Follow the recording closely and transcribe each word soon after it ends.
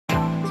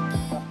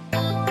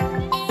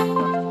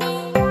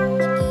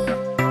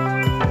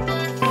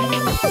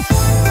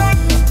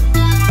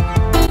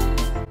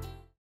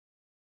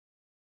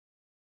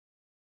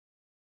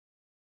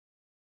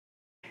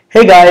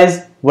Hey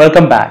guys,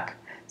 welcome back.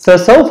 So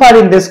far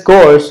in this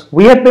course,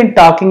 we have been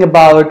talking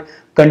about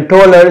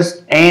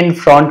controllers and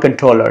front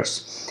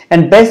controllers.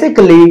 And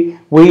basically,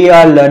 we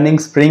are learning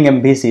Spring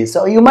MVC.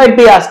 So you might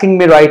be asking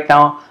me right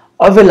now,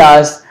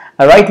 Vilas,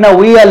 right now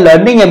we are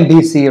learning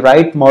MVC,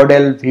 right?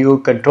 Model, view,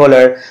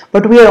 controller,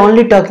 but we are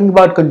only talking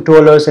about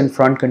controllers and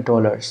front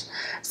controllers.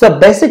 So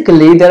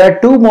basically, there are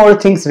two more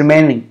things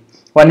remaining.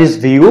 One is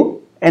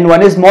view and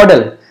one is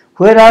model.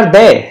 Where are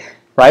they,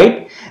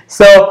 right?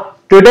 So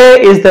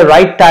today is the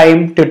right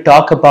time to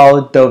talk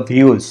about the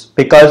views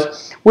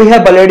because we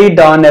have already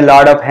done a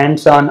lot of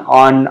hands-on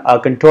on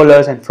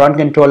controllers and front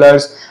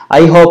controllers.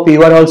 I hope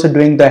you are also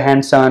doing the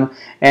hands-on,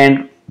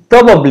 and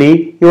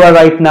probably you are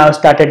right now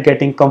started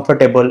getting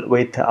comfortable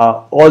with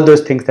all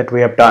those things that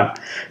we have done.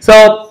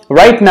 So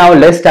right now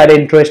let's start an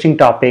interesting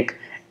topic,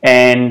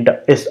 and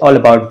it's all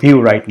about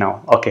view right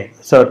now. Okay,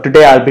 so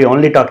today I'll be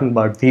only talking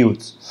about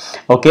views.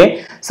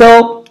 Okay,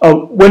 so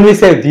when we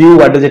say view,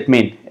 what does it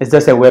mean? It's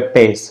just a web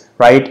page,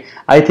 right?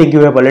 I think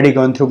you have already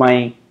gone through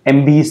my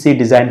MVC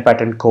design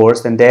pattern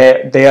course, and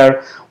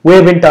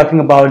we've been talking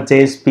about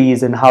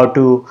JSPs and how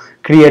to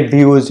create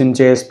views in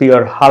JSP,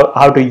 or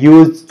how to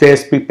use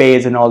JSP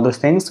page and all those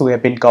things. So we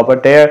have been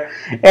covered there,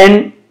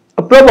 and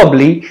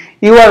probably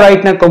you are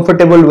right now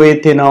comfortable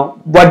with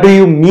what do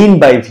you mean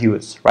by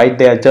views, right?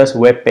 They are just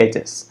web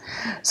pages.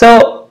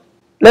 So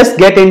let's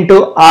get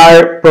into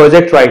our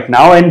project right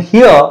now, and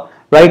here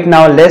right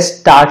now let's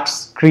start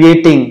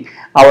creating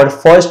our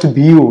first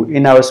view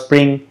in our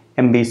Spring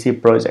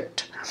MVC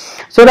project.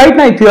 So right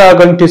now, if you are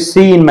going to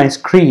see in my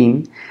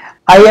screen,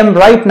 I am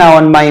right now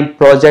on my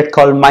project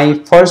called my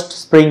first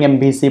Spring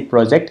MVC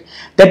project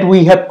that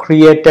we have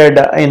created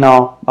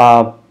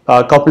a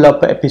couple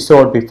of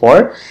episodes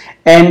before,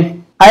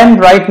 and I am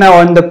right now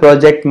on the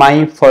project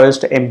my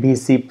first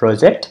MVC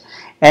project.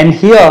 And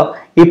here,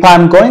 if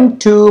I'm going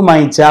to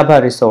my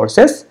Java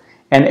resources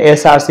and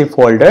SRC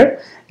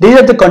folder, these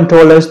are the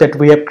controllers that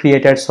we have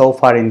created so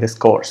far in this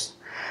course.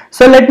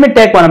 So let me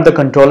take one of the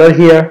controller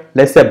here.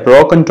 Let's say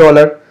bro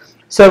controller.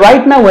 So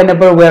right now,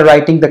 whenever we're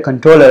writing the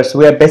controllers,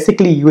 we are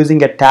basically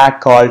using a tag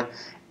called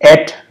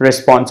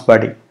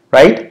 @responseBody,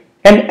 right?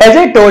 And as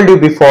I told you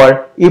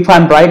before, if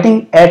I'm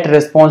writing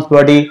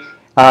 @responseBody,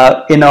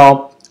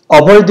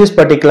 over this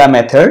particular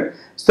method,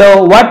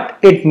 so what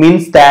it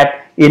means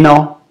that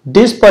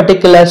this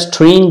particular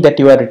string that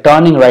you are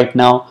returning right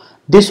now,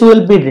 this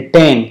will be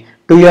retained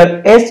to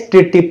your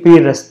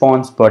HTTP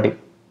response body.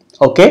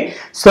 Okay,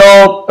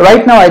 so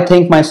right now I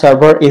think my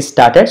server is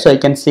started, so you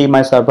can see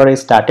my server is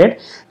started.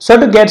 So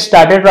to get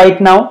started right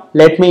now,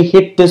 let me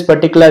hit this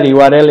particular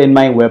URL in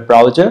my web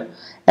browser,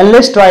 and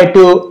let's try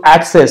to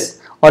access,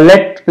 or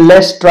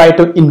let's try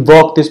to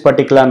invoke this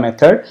particular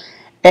method,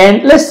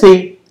 and let's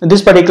see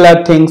this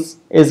particular things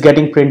is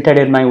getting printed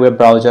in my web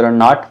browser or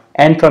not.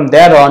 And from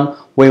there on,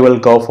 we'll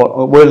go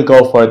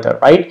further,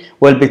 right?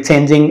 We'll be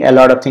changing a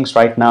lot of things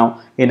right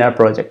now in our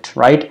project,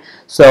 right?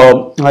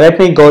 So let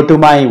me go to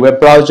my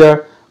web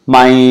browser.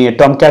 My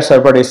Tomcat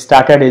server is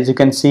started, as you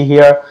can see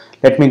here.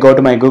 Let me go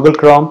to my Google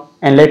Chrome,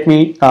 and let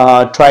me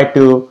try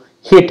to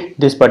hit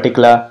this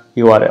particular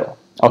URL.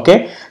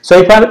 Okay, so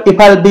if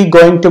I'll be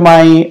going to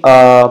my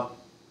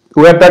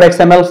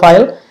web.xml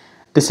file,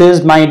 this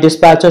is my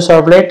dispatcher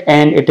servlet,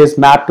 and it is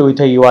mapped with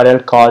a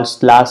URL called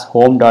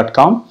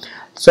 /home.com.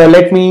 So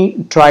let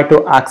me try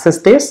to access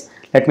this.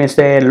 Let me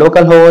say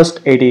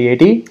localhost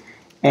 8080,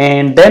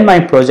 and then my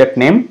project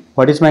name.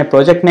 What is my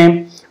project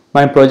name?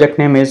 My project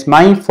name is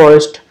my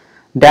first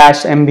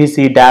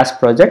MVC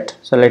project.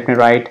 So let me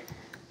write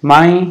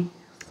my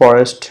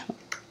first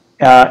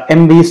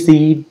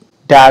MVC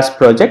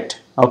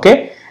project.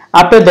 Okay.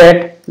 After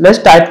that, let's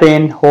type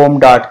in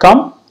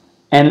home.com,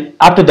 and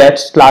after that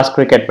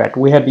 /cricketbat.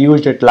 We have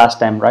used it last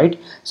time, right?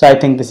 So I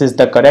think this is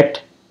the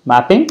correct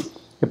mapping.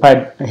 If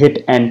I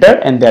hit enter,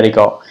 and there you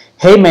go.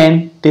 Hey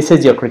man, this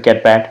is your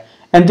cricket bat,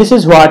 and this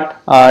is what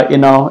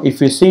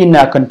if you see in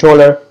a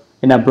controller,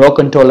 in a bro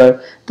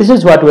controller, this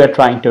is what we are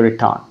trying to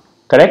return.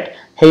 Correct?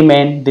 Hey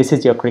man, this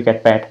is your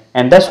cricket bat,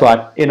 and that's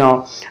what in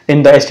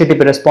the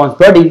HTTP response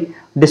body,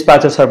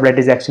 dispatcher servlet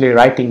is actually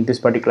writing this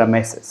particular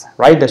message,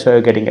 right? That's why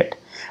you're getting it.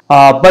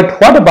 But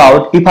what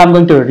about if I'm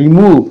going to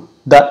remove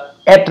the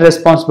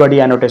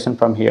 @responseBody annotation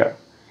from here?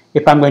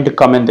 If I'm going to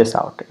comment this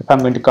out,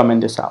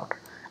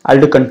 I'll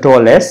do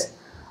Control S.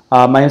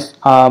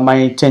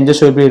 My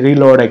changes will be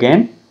reload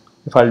again.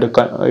 If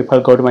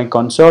I'll go to my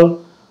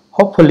console,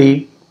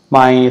 hopefully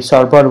my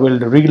server will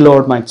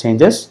reload my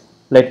changes.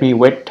 Let me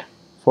wait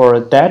for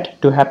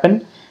that to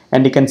happen,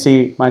 and you can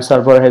see my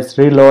server has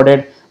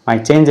reloaded my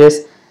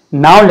changes.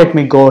 Now let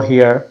me go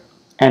here,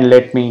 and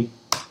let me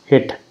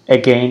hit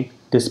again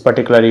this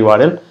particular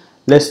URL.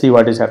 Let's see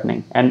what is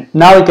happening, and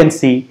now you can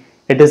see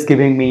it is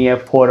giving me a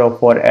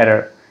 404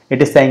 error.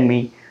 It is saying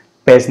me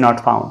page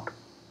not found.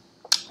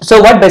 So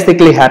what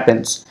basically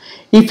happens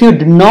if you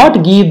do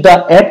not give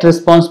the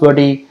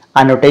 @responseBody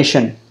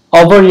annotation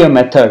over your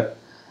method?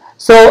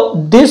 So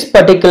this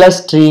particular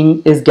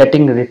string is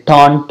getting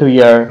returned to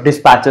your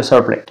dispatcher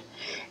servlet,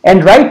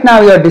 And right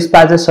now your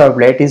dispatcher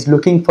servlet is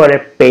looking for a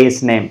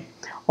page name,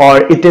 or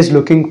it is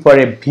looking for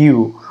a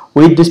view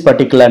with this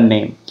particular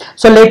name.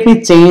 So let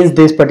me change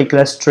this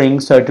particular string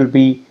so it will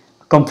be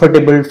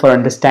comfortable for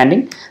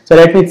understanding. So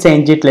let me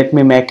change it. Let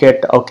me make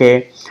it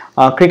okay.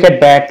 Cricket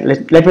bat.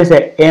 Let me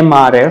say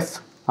MRF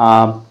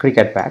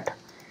cricket bat.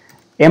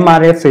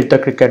 MRF is the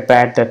cricket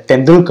bat that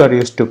Tendulkar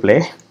used to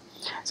play.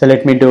 So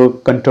let me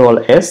do Control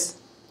S.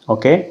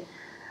 Okay.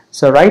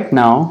 So right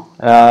now,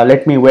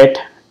 let me wait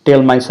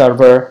till my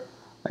server,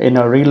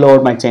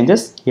 reload my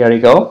changes. Here we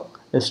go.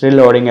 It's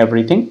reloading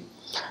everything.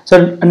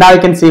 So now you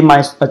can see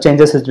my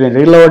changes has been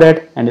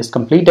reloaded and is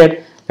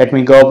completed. Let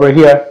me go over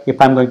here. If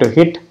I'm going to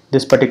hit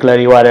this particular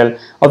URL,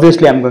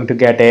 obviously I'm going to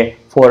get a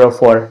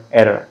 404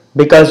 error,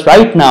 because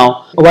right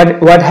now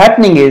what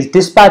happening is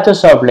dispatcher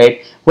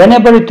servlet,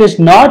 whenever it is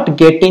not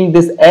getting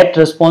this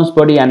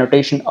 @response_body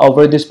annotation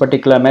over this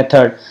particular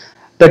method,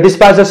 the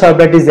dispatcher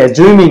servlet is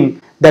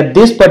assuming that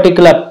this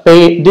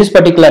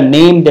particular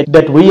name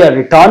that we are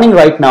returning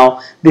right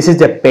now, this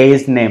is a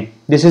page name,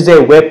 this is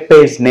a web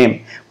page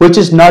name, which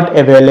is not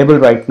available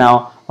right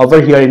now over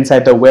here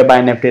inside the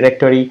web-inf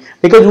directory,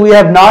 because we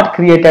have not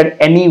created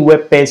any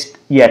web page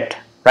yet,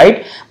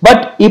 right?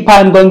 But if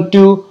I'm going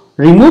to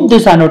remove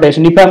this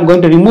annotation, if I'm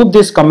going to remove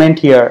this comment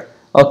here,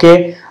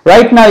 okay,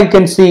 right now you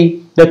can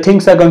see the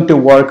things are going to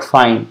work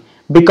fine,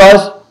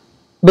 because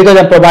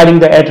I'm providing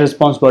the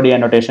 @response_body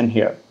annotation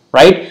here,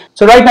 right?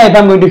 So right now if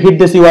I'm going to hit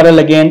this URL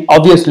again,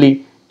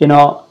 obviously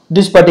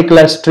this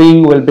particular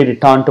string will be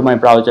returned to my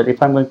browser.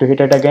 If I'm going to hit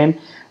it again,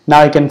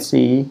 now you can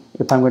see,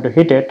 if I'm going to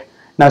hit it,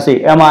 now see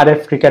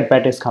MRF cricket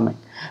bat is coming.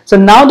 So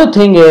now the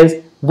thing is,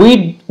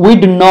 we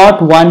do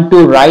not want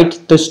to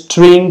write the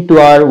string to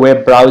our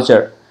web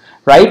browser,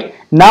 right?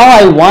 Now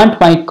I want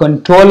my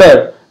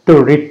controller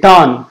to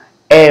return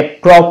a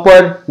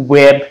proper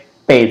web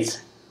page,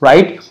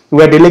 right?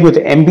 We are dealing with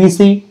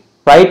MVC,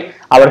 right?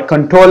 Our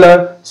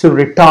controller should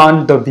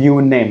return the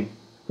view name,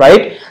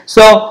 right?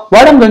 So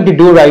what I'm going to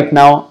do right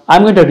now,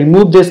 I'm going to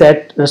remove this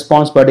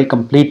 @response_body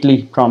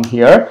completely from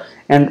here,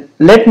 and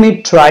let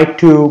me try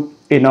to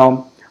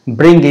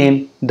bring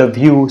in the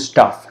view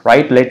stuff,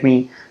 right? Let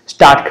me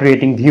start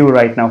creating view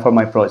right now for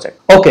my project.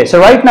 Okay, so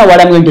right now what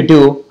I'm going to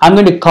do, I'm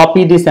going to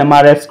copy this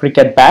MRF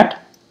cricket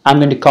bat. I'm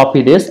going to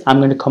copy this. I'm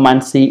going to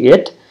Command C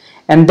it,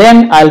 and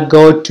then I'll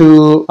go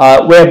to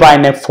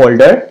web-inf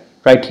folder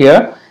right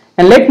here,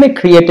 and let me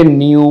create a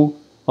new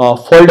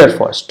folder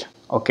first.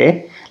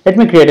 Okay, let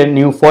me create a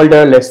new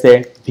folder. Let's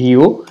say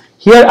view.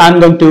 Here I'm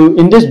going to,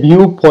 in this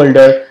view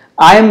folder,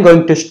 I am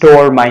going to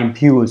store my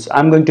views.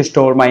 I'm going to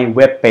store my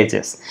web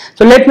pages.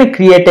 So let me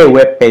create a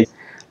web page.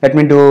 Let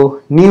me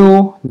do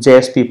new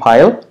JSP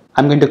file.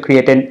 I'm going to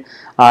create a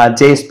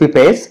JSP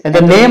page, and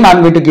the name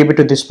I'm going to give it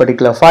to this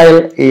particular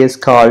file is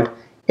called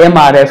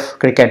MRF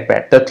cricket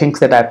bat. The things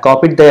that I've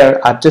copied there,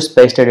 I've just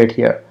pasted it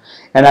here,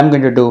 and I'm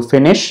going to do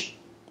finish.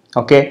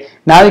 Okay,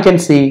 now you can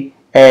see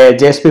a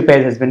JSP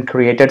page has been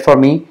created for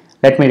me.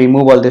 Let me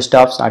remove all these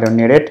stuffs, I don't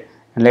need it,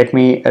 and let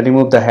me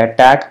remove the head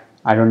tag,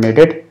 I don't need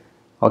it.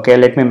 Okay,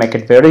 let me make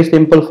it very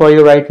simple for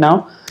you right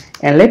now,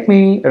 and let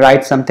me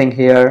write something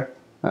here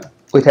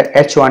with a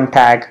h1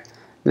 tag.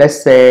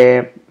 Let's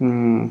say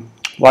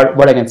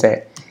what I can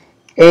say,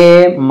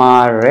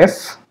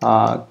 MRF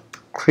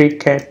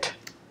cricket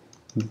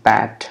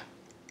bat.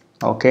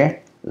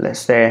 Okay, let's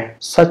say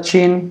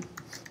Sachin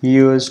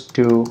used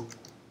to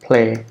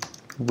play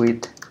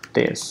with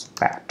this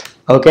bat.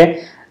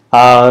 Okay,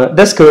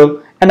 that's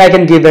cool, and I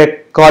can give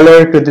a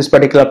color to this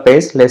particular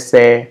page. Let's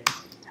say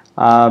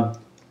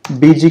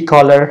BG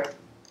color,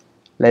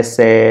 let's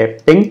say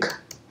pink.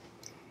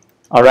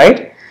 All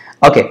right.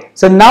 Okay,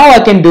 so now I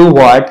can do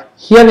what?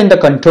 Here in the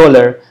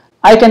controller,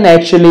 I can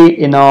actually,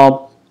 if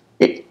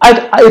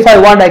I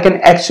want, I can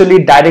actually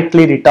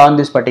directly return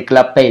this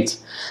particular page.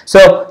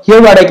 So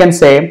here what I can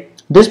say,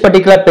 this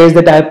particular page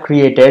that I have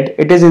created,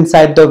 it is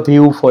inside the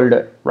view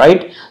folder,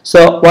 right?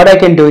 So what I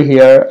can do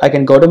here, I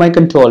can go to my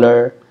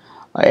controller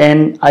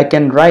and I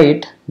can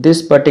write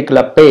this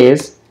particular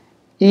page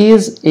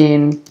is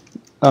in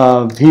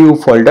view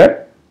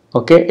folder.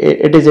 Okay,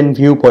 it is in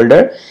view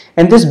folder,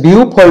 and this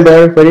view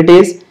folder, where it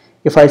is,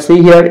 if I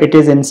see here, it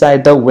is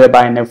inside the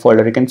web-inf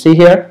folder. You can see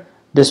here,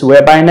 this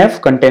web-inf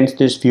contains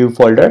this view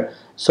folder.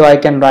 So I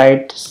can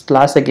write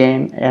slash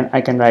again, and I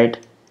can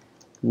write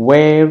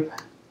web-inf,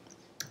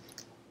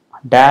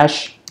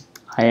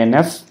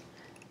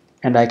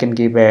 and I can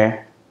give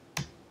a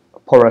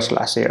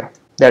 / here.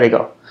 There we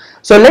go.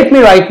 So let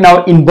me right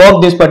now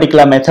invoke this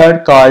particular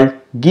method called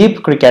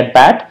give cricket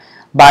bat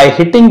by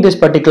hitting this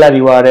particular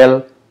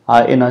URL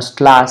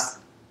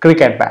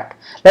 /cricket bat.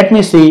 Let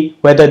me see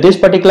whether this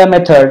particular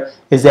method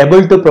is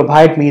able to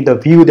provide me the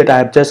view that I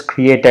have just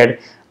created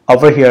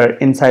over here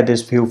inside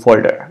this view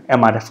folder,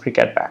 MRF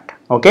cricket bat.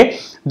 Okay,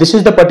 this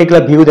is the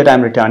particular view that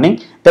I'm returning.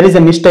 There is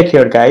a mistake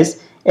here,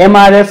 guys.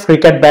 MRF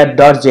cricket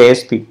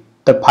bat.jsp,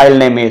 the file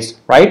name is,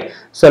 right?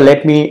 So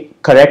let me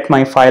correct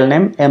my file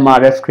name,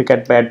 MRF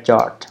cricket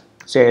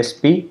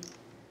bat.jsp.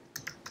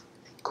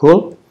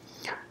 Cool,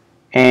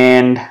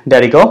 and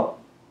there you go.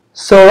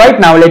 So right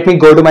now let me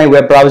go to my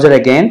web browser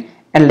again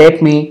and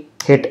let me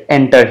hit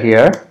enter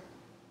here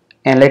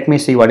and let me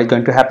see what is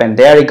going to happen.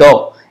 There we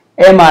go.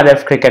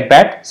 MRF cricket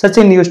bat.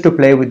 Sachin used to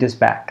play with this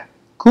bat.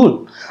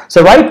 Cool.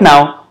 So right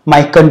now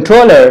my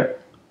controller,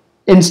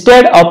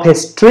 instead of a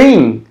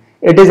string,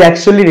 it is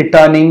actually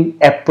returning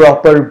a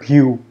proper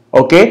view.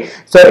 Okay,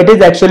 so it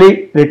is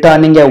actually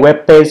returning a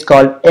web page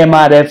called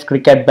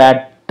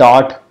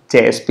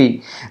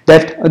mrfcricketbat.jsp.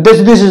 That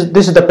this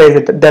is the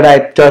page that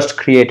I just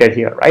created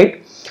here,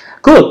 right?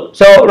 Cool.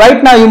 So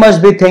right now you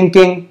must be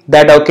thinking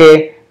that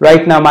okay,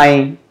 right now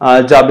my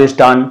job is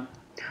done.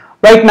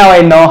 Right now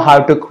I know how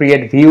to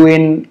create view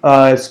in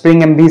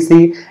Spring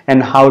MVC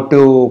and how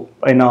to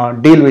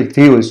deal with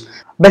views.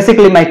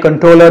 Basically my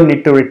controller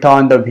need to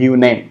return the view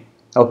name.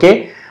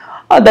 Okay,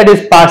 that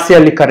is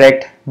partially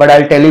correct, but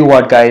I'll tell you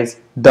what guys,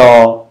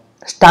 the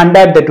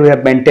standard that we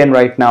have maintained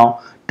right now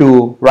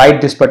to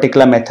write this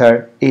particular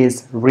method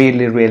is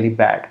really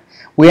bad.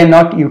 We are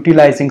not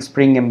utilizing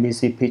Spring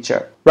MVC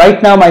feature.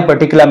 Right now my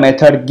particular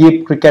method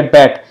give cricket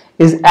bat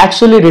is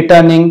actually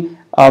returning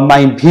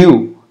my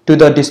view to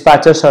the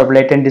dispatcher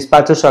servlet, and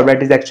dispatcher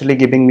servlet is actually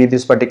giving me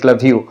this particular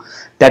view.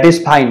 That is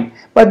fine,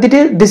 but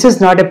this is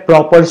not a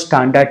proper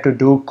standard to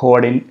do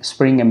code in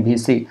Spring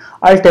MVC.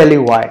 I'll tell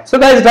you why. So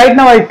guys, right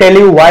now I'll tell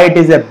you why it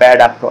is a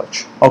bad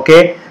approach.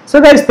 Okay, so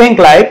guys, think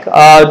like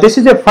this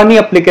is a funny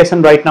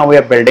application right now we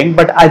are building,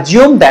 but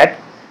assume that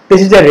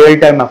this is a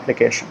real-time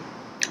application.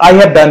 I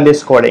have done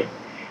this coding.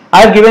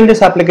 I have given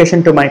this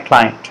application to my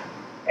client,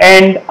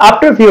 and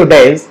after a few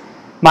days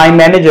my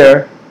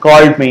manager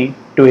called me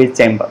to his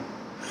chamber.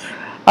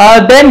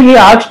 Then he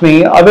asked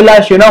me,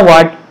 Abhilash, you know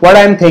what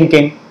I'm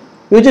thinking,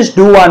 you just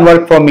do one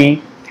work for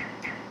me.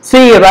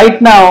 See,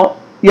 right now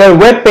your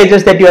web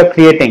pages that you are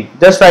creating,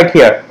 just right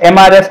here,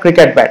 MRF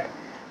cricket bat,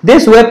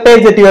 this web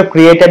page that you have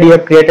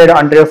created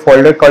under a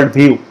folder called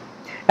view,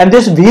 and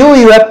this view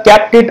you have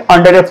kept it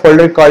under a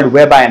folder called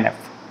webinf.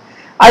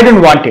 I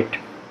don't want it.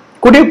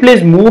 Could you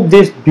please move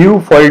this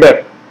view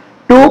folder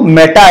to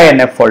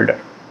meta-inf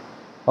folder?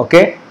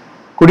 Okay,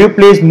 could you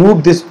please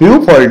move this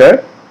view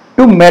folder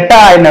to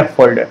meta-inf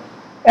folder?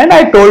 And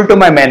I told to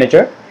my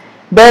manager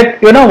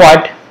that you know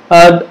what,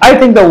 I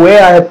think the way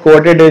I have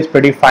coded is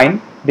pretty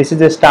fine. This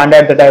is a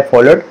standard that I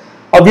followed.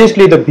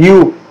 Obviously the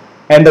view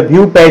and the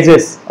view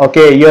pages,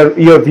 okay,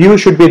 your view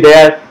should be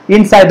there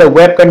inside the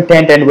web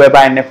content and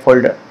webinf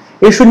folder.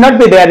 It should not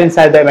be there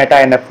inside the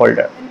meta-inf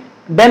folder.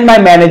 Then my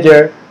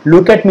manager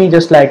looked at me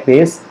just like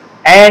this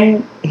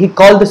and he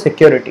called the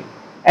security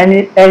and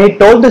he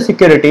told the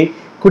security,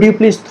 could you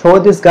please throw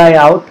this guy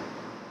out?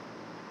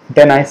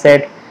 Then I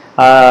said,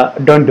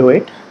 don't do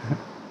it.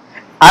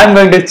 I'm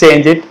going to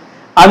change it.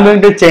 I'm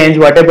going to change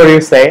whatever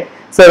you say.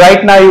 So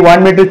right now you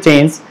want me to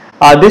change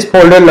this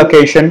folder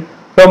location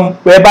from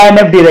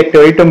webinf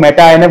directory to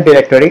meta-inf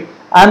directory.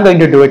 I'm going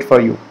to do it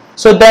for you.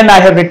 So then I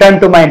have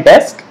returned to my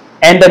desk,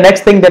 and the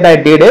next thing that I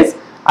did is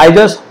I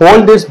just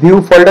hold this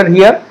view folder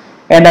here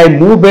and I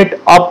move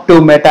it up to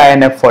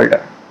meta-inf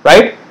folder,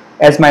 right?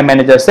 As my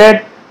manager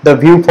said, the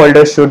view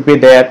folder should be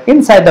there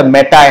inside the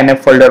meta-inf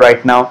folder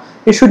right now.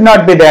 It should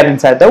not be there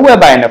inside the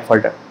webinf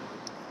folder.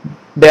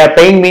 They are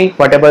paying me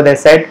whatever they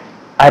said.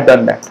 I have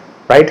done that,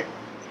 right?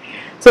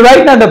 So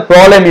right now the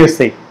problem you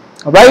see,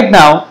 right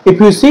now if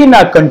you see in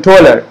our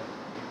controller,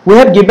 we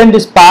have given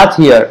this path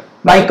here.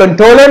 My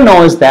controller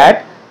knows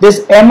that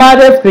this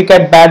mrf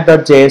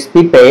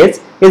cricketbat.jsp page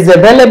is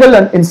available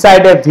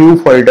inside a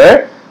view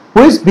folder,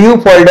 whose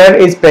view folder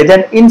is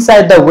present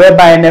inside the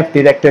webinf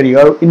directory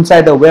or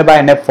inside the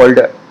webinf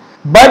folder.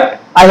 But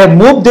I have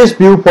moved this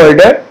view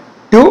folder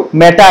to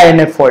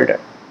meta-inf folder.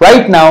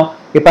 Right now,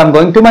 if I'm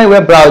going to my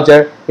web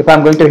browser, if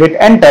I'm going to hit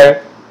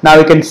enter, now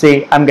you can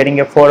see I'm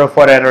getting a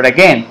 404 error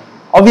again.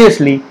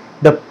 Obviously,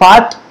 the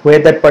path where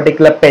that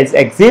particular page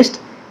exists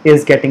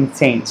is getting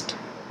changed,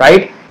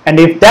 right? And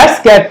if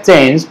that gets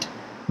changed,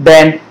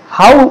 then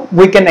how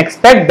we can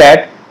expect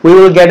that we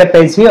will get a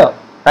page here,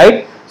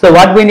 right? So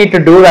what we need to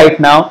do right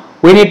now,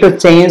 we need to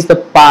change the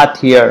path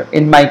here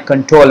in my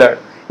controller.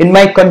 In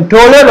my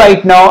controller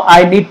right now,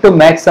 I need to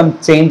make some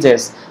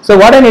changes. So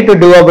what I need to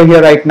do over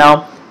here right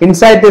now,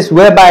 inside this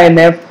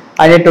webinf,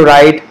 I need to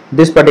write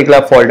this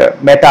particular folder,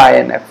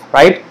 meta-inf,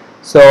 right?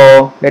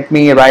 So let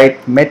me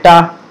write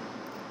meta,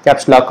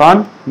 caps lock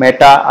on,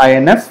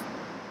 meta-inf,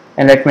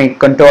 and let me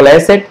control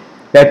S it.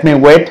 Let me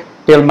wait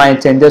till my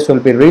changes will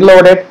be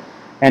reloaded,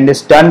 and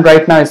it's done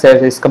right now. It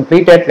says it's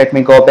completed. Let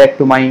me go back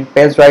to my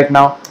page right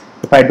now.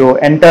 If I do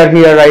enter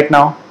here right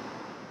now,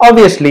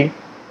 obviously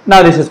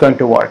now this is going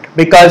to work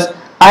because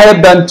I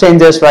have done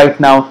changes right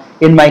now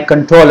in my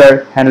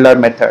controller handler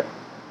method.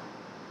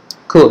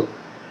 Cool.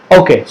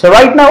 Okay, so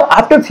right now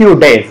after a few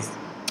days,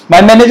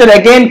 my manager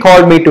again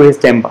called me to his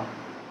chamber.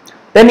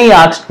 Then he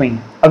asked me,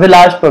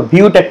 Abhilash, for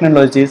view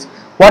technologies,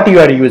 what you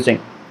are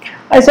using?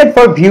 I said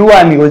for view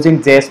I am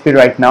using JSP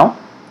right now.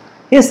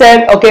 He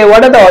said, okay,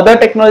 what are the other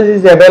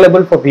technologies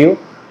available for view?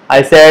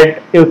 I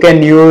said you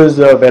can use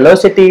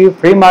velocity,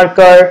 free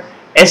marker,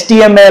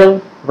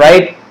 HTML,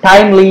 right,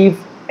 time leaf,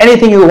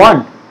 anything you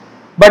want.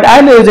 but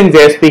I'm using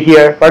JSP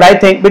here, but I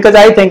think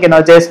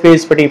JSP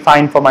is pretty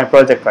fine for my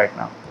project right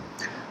now.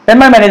 Then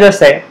my manager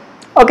say,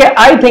 okay,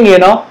 I think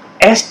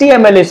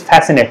HTML is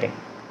fascinating.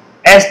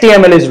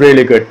 HTML is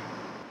really good.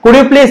 Could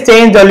you please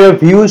change all your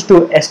views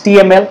to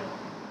HTML?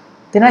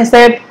 Then I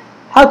said,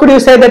 how could you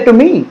say that to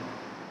me?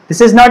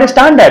 This is not a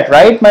standard,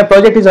 right? My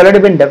project has already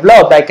been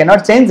developed. I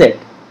cannot change it.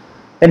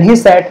 Then he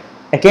said,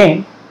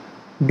 again,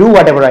 do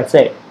whatever I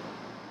say.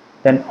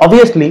 Then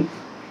obviously,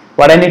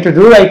 what I need to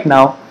do right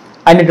now,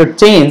 I need to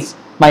change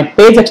my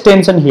page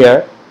extension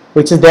here,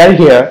 which is there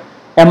here,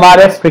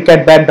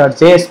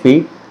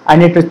 mrf.cricketbat.jsp. I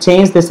need to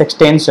change this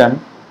extension.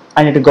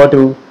 I need to go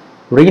to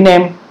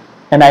rename,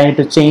 and I need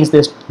to change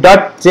this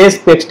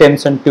 .jsp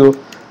extension to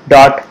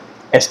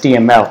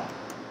 .html.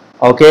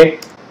 Okay,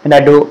 and I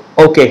do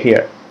OK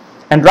here.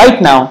 And right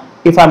now,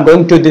 if I'm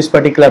going to this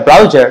particular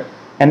browser,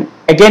 and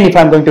again if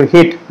I'm going to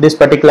hit this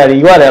particular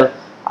URL,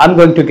 I'm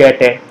going to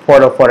get a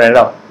 404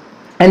 error.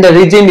 And the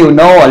reason you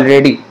know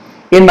already.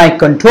 In my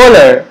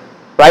controller,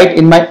 right?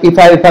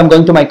 If I'm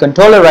going to my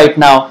controller right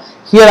now,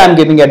 here I'm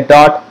giving a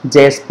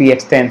 .jsp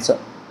extension,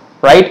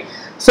 right?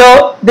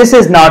 So this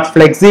is not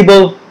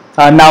flexible.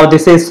 Now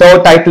this is so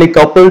tightly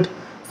coupled.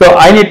 So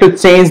I need to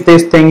change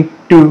this thing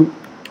to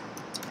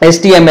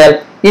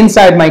HTML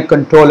inside my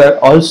controller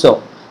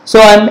also. So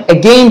I'm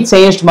again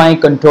changed my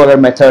controller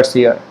methods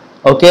here.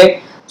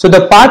 Okay. So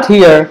the path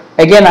here,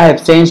 again I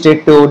have changed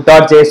it to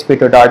 .jsp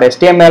to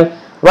 .html.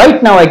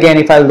 Right now again,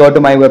 if I go to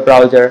my web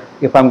browser,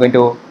 if I'm going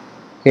to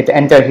hit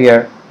enter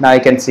here, now I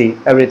can see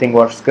everything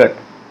works good.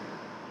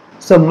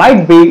 So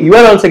might be you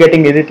are also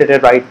getting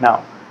irritated right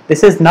now.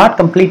 This is not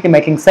completely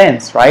making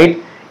sense, right?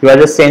 You are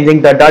just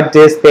changing the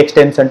 .jsp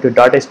extension to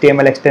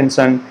 .html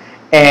extension,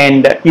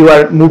 and you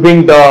are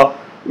moving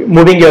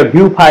your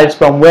view files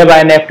from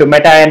web.inf to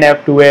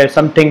meta.inf to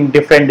something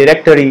different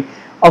directory.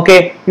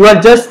 Okay, you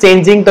are just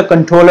changing the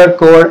controller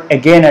core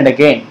again and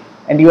again,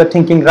 and you are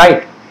thinking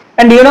right.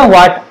 And you know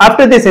what?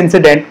 After this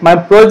incident, my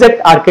project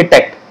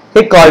architect,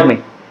 he called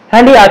me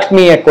and he asked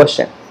me a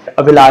question.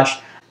 Abhilash,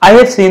 I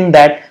have seen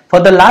that for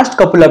the last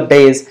couple of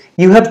days,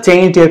 you have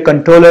changed your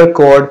controller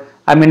code,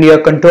 your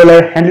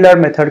controller handler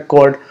method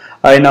code,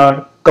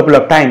 a couple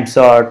of times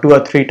or 2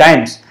 or 3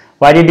 times.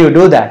 Why did you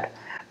do that?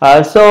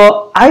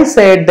 So I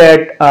said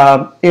that,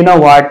 you know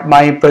what,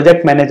 my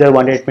project manager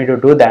wanted me to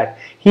do that.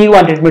 He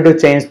wanted me to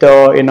change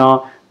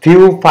the,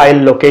 view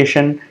file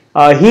location.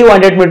 He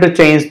wanted me to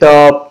change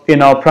the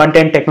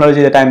front-end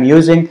technology that I'm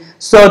using.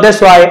 So that's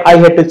why I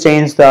had to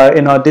change the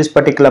this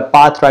particular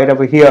path right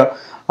over here.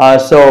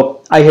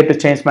 So I had to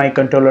change my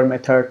controller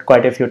method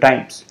quite a few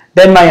times.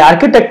 Then my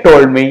architect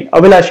told me,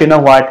 Abhilash, you know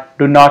what,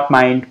 do not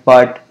mind,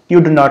 but you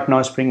do not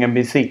know Spring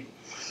MVC.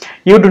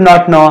 You do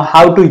not know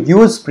how to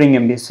use Spring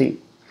MVC.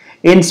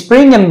 In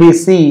Spring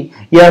MVC,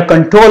 your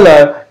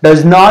controller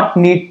does not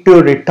need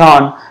to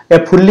return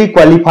a fully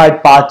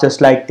qualified path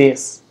just like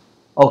this.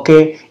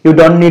 Okay, you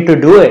don't need to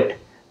do it.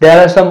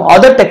 There are some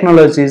other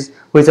technologies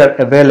which are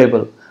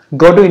available.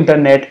 Go to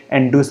internet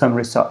and do some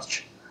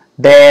research.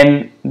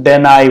 Then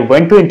I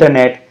went to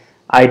internet,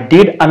 I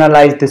did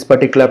analyze this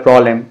particular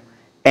problem,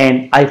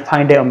 and I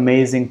find an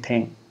amazing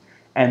thing.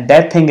 And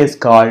that thing is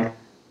called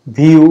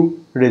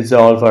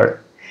ViewResolver.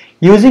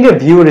 Using a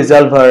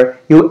ViewResolver,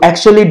 you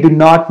actually do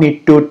not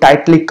need to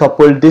tightly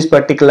couple this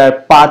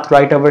particular path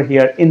right over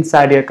here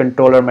inside your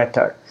controller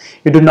method.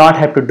 You do not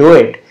have to do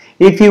it.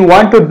 If you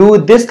want to do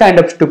this kind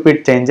of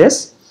stupid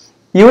changes,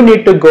 you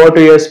need to go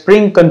to your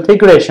Spring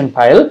configuration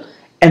file,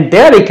 and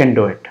there you can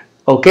do it.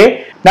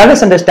 Okay, now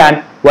let's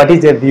understand what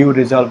is a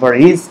ViewResolver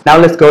is. Now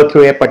let's go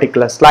through a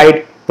particular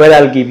slide where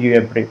I'll give you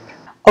a brief.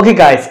 Okay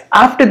guys,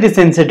 after this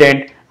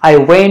incident, I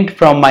went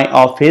from my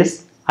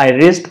office, I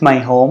reached my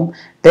home,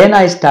 then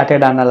I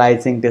started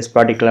analyzing this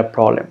particular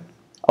problem.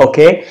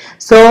 Okay,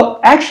 so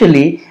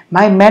actually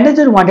my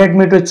manager wanted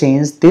me to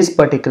change this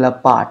particular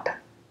part,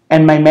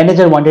 and my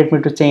manager wanted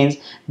me to change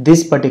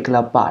this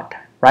particular part,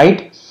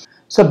 right?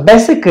 So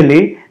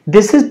basically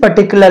this is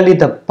particularly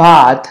the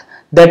path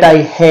that I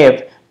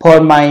have for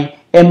my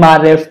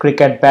mrf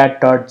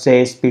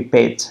cricketbat.jsp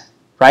page,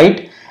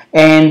 right?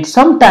 And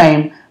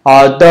sometime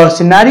the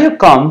scenario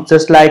comes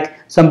just like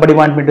somebody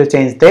wants me to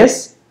change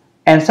this,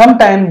 and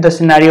sometimes the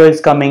scenario is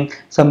coming,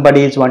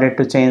 somebody is wanted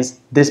to change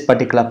this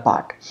particular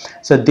part.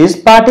 So this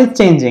part is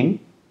changing,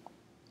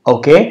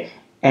 okay,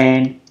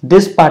 and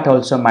this part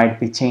also might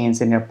be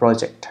changed in your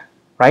project,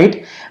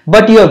 right?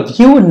 But your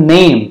view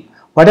name,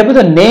 whatever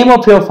the name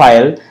of your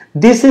file,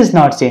 this is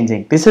not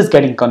changing, this is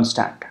getting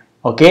constant.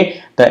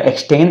 Okay, the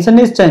extension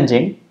is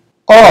changing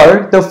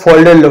or the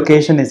folder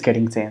location is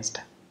getting changed.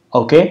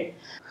 Okay,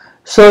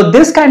 so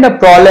this kind of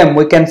problem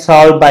we can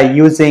solve by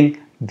using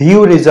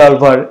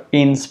ViewResolver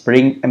in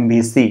Spring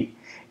MVC.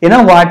 You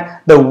know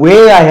what, the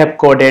way I have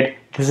coded,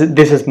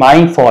 this is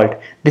my fault.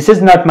 This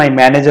is not my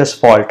manager's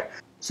fault.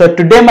 So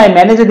today my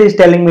manager is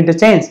telling me to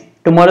change.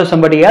 Tomorrow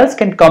somebody else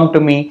can come to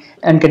me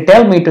and can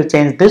tell me to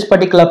change this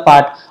particular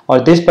part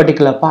or this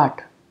particular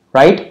part,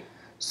 right?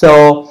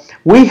 So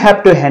we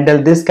have to handle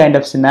this kind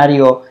of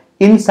scenario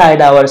inside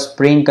our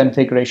Spring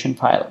configuration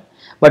file.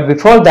 But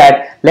before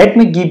that, let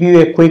me give you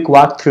a quick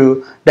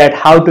walkthrough that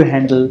how to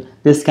handle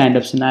this kind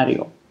of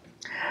scenario.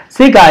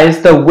 See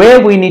guys, the way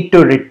we need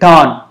to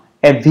return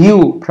a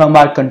view from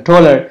our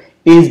controller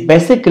is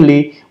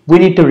basically we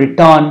need to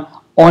return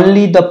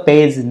only the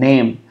page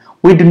name.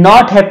 We do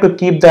not have to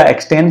keep the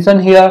extension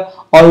here,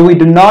 or we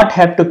do not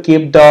have to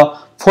keep the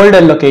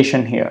folder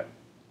location here.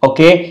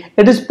 Okay,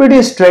 it is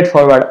pretty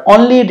straightforward.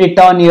 Only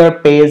return your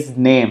page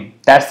name.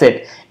 That's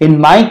it. In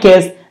my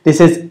case, this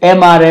is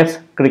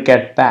MRF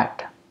Cricket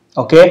Bat.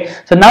 Okay,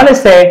 so now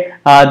let's say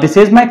this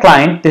is my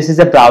client, this is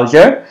a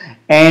browser,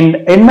 and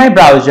in my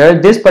browser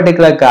this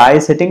particular guy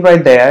sitting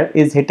right there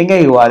is hitting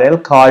a URL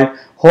called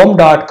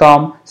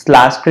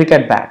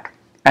home.com/cricketbat.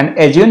 And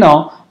as you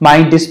know,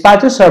 my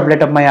dispatcher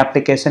servlet of my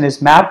application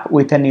is mapped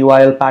with an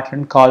URL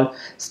pattern called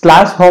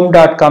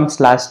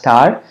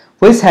 /home.com/star,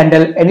 which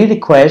handle any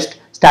request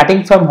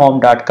starting from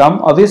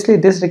home.com. Obviously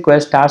this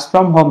request starts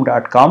from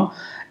home.com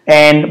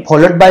and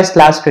followed by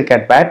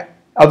 /cricketbat.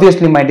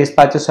 Obviously my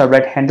dispatcher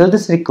servlet handle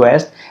this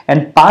request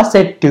and pass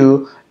it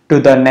to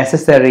the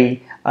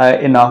necessary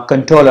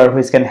controller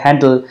which can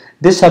handle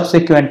this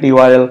subsequent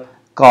URL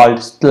called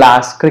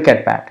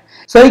 /cricketbat.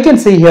 So you can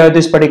see here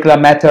this particular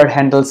method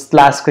handles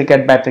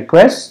 /cricketbat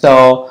request.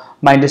 So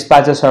my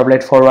dispatcher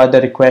servlet forward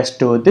the request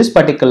to this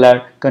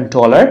particular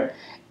controller,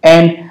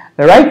 and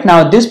right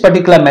now this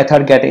particular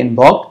method get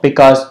invoked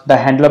because the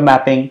handler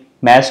mapping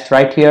matched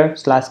right here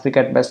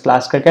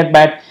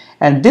 /cricketbat,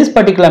 and this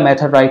particular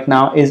method right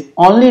now is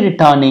only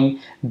returning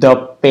the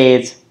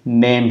page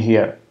name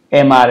here,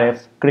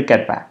 MRF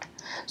cricketbat.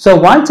 So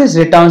once it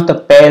returns the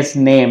page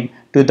name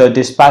to the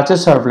dispatcher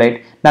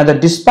servlet, now the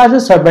dispatcher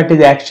servlet is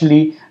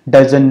actually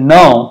doesn't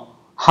know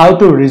how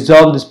to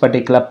resolve this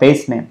particular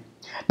page name.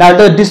 Now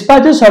the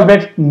dispatcher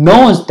servlet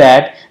knows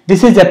that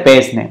this is a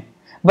page name,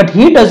 but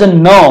he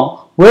doesn't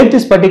know where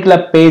this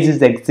particular page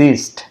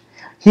exists.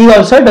 He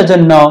also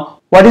doesn't know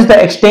what is the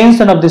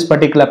extension of this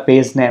particular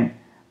page name,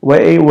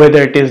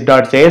 whether it is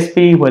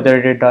 .jsp, whether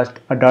it is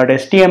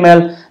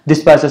 .html.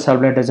 Dispatcher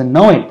servlet doesn't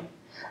know it.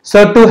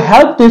 So to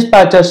help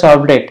dispatcher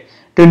servlet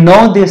to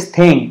know this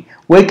thing,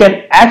 we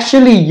can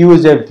actually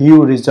use a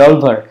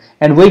ViewResolver,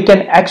 and we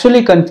can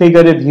actually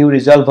configure a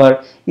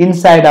ViewResolver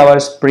inside our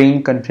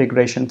Spring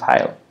configuration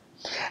file.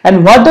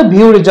 And what the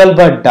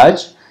ViewResolver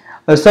does,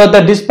 so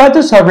the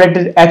dispatcher servlet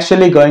is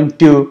actually going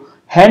to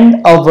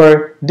hand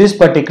over this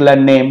particular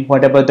name,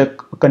 whatever the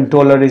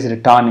controller is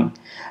returning.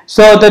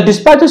 So the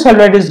dispatcher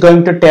servlet is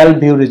going to tell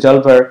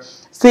ViewResolver,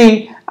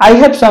 see, I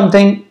have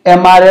something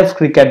MRF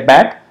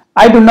cricketbat.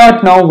 I do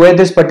not know where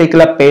this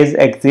particular page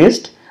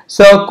exists.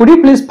 So could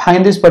you please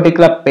find this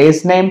particular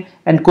page name,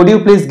 and could you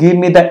please give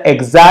me the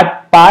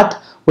exact path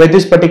where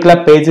this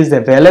particular page is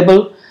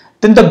available?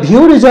 Then the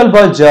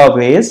ViewResolver job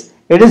is,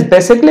 it is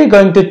basically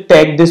going to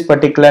take this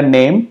particular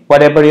name,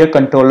 whatever your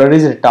controller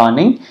is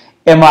returning,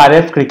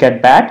 MRF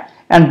cricketbat,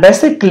 and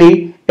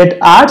basically it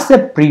adds a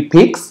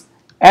prefix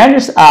and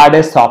it's add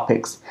a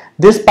suffix.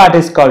 This part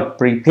is called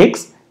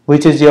prefix,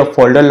 which is your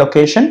folder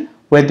location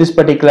where this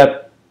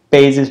particular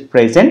page is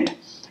present,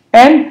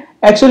 and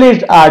actually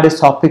it adds a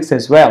suffix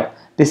as well.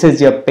 This is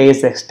your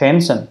page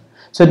extension.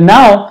 So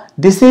now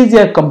this is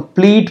your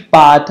complete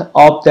path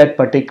of that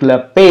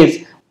particular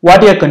page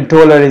what your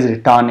controller is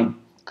returning.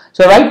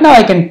 So right now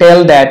I can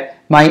tell that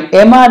my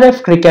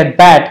MRF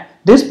cricketbat,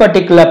 this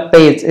particular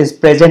page is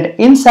present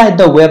inside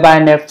the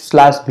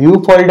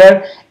webinf/view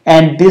folder,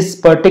 and this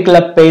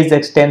particular page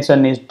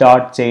extension is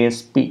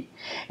 .jsp.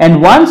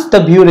 And once the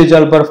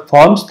ViewResolver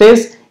forms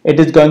this, it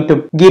is going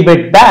to give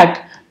it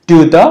back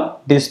to the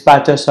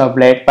dispatcher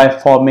servlet by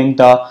forming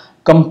the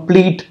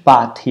complete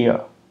path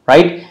here,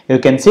 right? You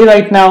can see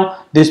right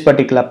now this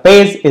particular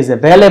page is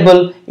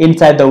available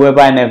inside the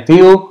webinf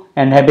view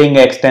and having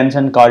an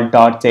extension called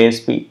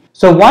 .jsp.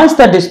 So once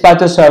the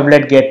dispatcher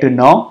servlet get to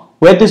know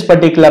where this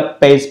particular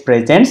page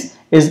presents,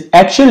 is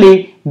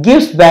actually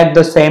gives back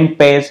the same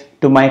page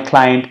to my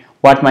client,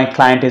 what my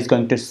client is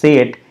going to see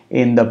it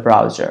in the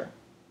browser.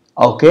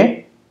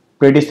 Okay,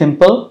 pretty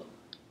simple.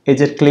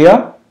 Is it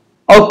clear?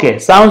 Okay,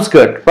 sounds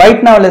good.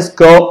 Right now let's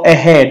go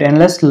ahead and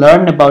let's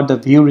learn about the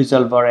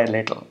ViewResolver a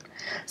little.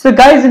 So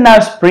guys, in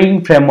our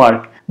Spring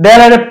framework, there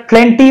are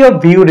plenty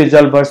of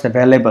ViewResolvers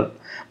available.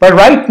 But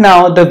right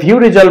now, the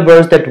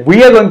ViewResolvers that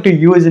we are going to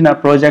use in our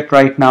project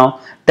right now,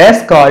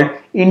 that's called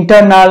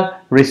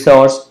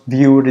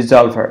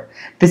InternalResourceViewResolver.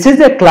 This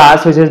is a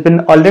class which has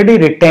been already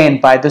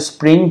retained by the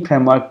Spring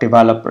framework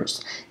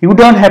developers. You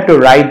don't have to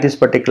write this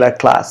particular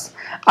class.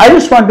 I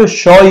just want to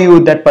show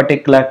you that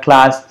particular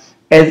class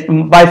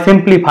by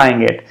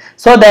simplifying it,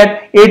 so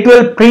that it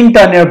will print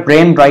on your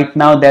brain right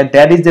now that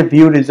there is a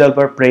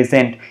ViewResolver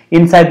present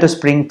inside the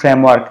Spring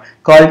framework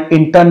called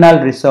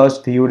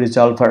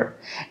InternalResourceViewResolver.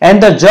 And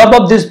the job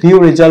of this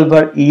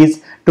ViewResolver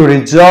is to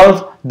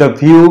resolve the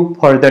view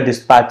for the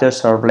dispatcher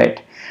servlet.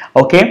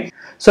 Okay,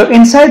 so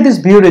inside this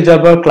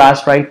ViewResolver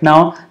class right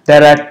now,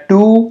 there are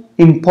two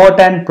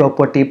important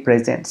property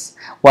presents.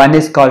 One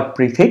is called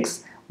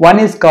prefix, one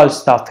is called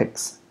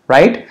suffix.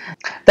 right?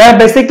 There are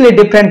basically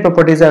different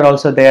properties are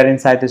also there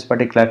inside this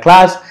particular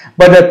class,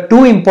 but the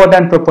two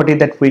important property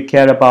that we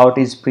care about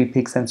is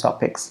prefix and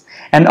suffix.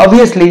 And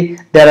obviously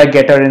there are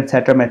getter and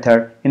setter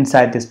method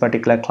inside this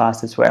particular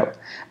class as well.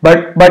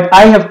 But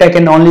I have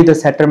taken only the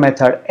setter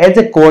method as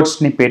a code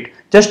snippet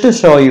just to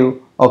show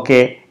you,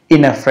 okay,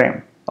 in a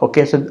frame.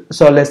 Okay,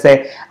 so let's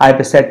say I have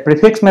a set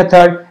prefix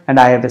method and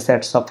I have a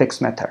set suffix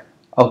method.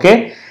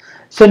 Okay,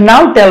 so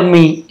now tell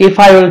me, if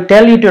I will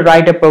tell you to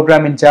write a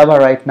program in Java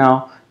right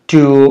now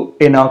to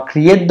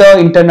create the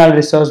internal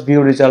resource view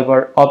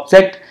resolver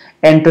object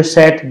and to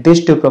set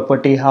these two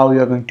property, how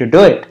you are going to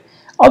do it?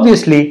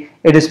 Obviously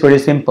it is pretty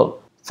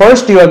simple.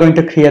 First you are going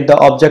to create the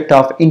object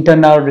of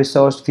internal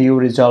resource view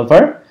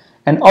resolver,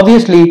 and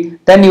obviously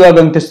then you are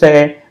going to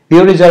say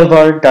view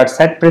resolver dot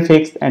set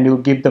prefix and you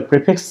give the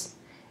prefix,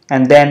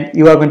 and then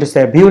you are going to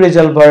say view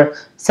resolver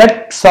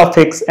set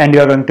suffix and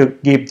you are going to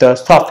give the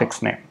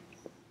suffix name.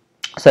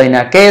 So in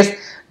our case,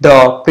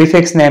 the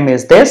prefix name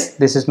is this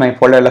is my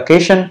folder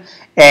location,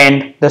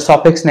 and the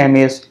suffix name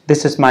is,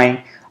 this is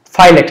my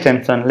file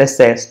extension, let's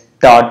say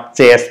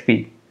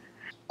 .jsp.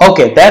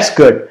 Okay, that's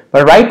good,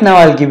 but right now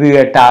I'll give you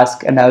a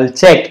task and I will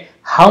check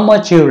how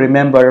much you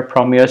remember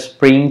from your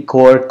Spring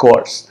Core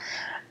course.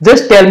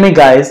 Just tell me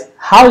guys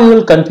how you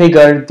will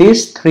configure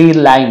these 3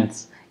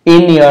 lines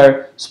in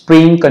your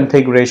Spring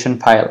configuration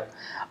file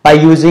by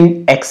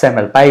using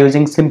XML, by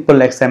using simple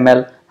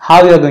XML,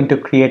 how you are going to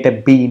create a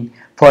bean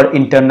for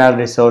internal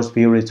resource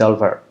view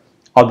resolver.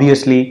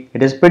 Obviously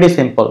it is pretty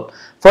simple.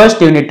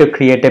 First you need to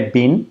create a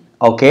bean.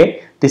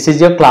 Okay, this is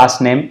your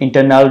class name,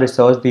 internal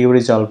resource view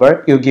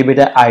resolver. You give it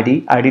an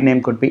ID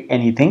name could be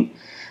anything.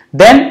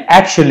 Then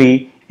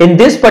actually in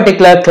this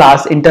particular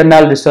class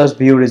internal resource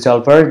view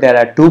resolver, there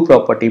are 2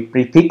 property,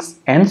 prefix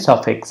and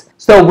suffix.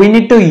 So we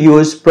need to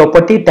use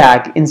property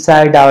tag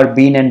inside our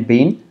bean and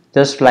bean,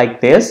 just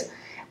like this.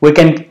 We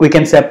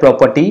can say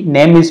property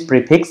name is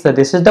prefix, so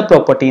this is the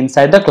property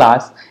inside the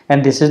class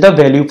and this is the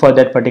value for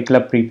that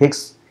particular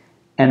prefix.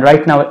 And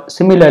right now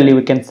similarly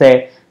we can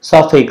say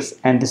suffix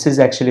and this is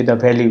actually the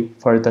value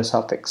for the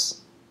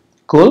suffix.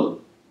 Cool?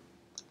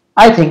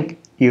 I think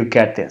you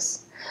get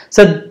this.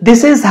 So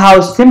this is how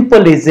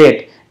simple is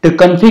it to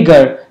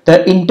configure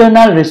the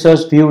internal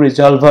resource view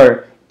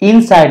resolver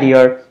inside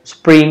your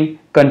Spring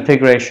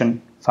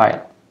configuration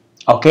file.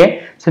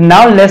 Okay, so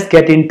now let's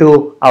get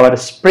into our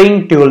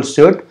Spring tool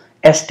suite,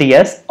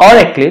 STS or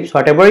Eclipse,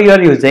 whatever you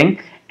are using,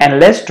 and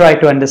let's try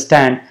to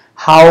understand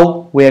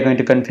how we are going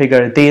to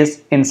configure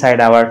this inside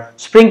our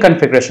Spring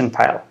configuration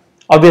file.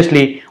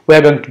 Obviously we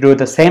are going to do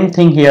the same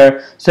thing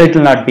here, so it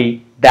will not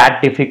be that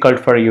difficult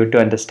for you to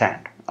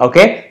understand.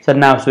 Okay, so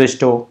now switch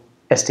to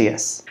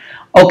STS.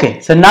 Okay,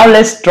 so now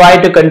let's try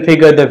to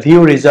configure the view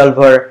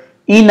resolver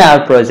in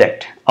our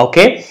project.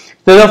 Okay,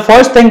 so the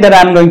first thing that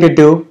I'm going to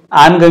do,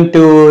 I'm going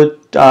to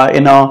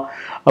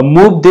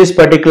move this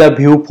particular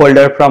view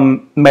folder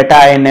from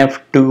meta-inf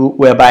to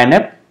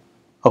web-inf.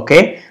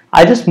 Okay,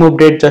 I just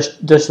moved it,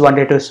 just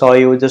wanted to show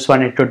you, just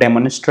wanted to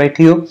demonstrate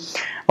to you.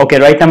 Okay,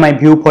 right now my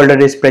view folder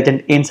is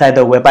present inside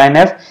the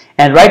web-inf,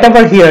 and right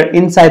over here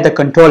inside the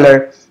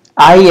controller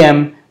I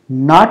am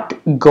not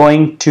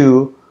going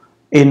to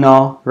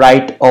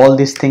write all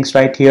these things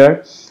right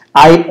here.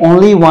 I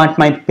only want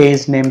my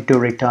page name to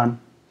return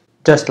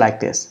just like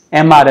this,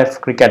 mrf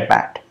cricket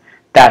bat.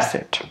 That's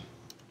it.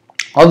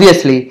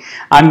 Obviously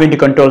I'm going to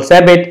control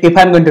save it. If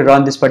I'm going to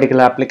run this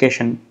particular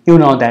application, you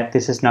know that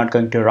this is not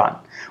going to run.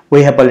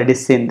 We have already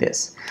seen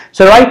this.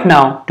 So right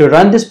now to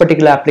run this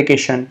particular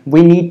application,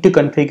 we need to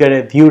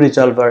configure a view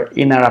resolver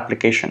in our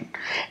application.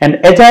 And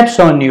as I've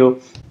shown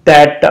you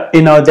that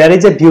there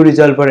is a view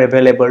resolver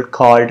available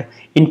called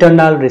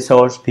internal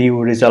resource view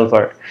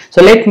resolver.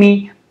 So let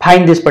me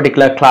find this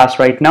particular class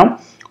right now.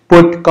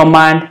 Put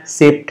Command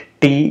Shift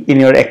T in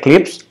your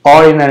Eclipse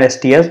or in an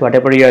STS,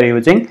 whatever you are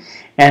using,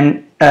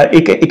 and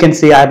you can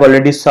see I have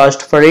already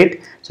searched for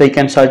it. So you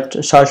can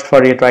search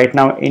for it right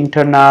now,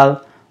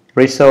 internal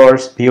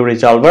resource view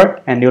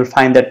resolver, and you'll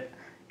find that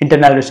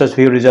internal resource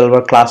view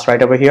resolver class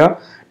right over here.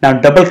 Now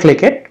double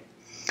click it.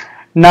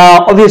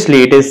 Now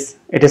obviously it is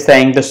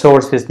saying the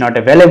source is not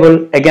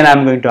available. Again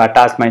I'm going to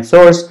attach my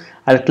source.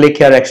 I'll click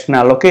here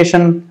external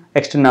location,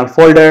 external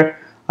folder.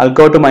 I'll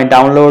go to my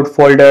download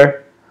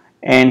folder,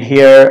 and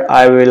here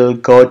I will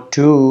go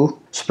to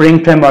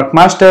Spring Framework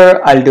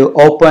Master. I'll do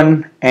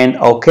open and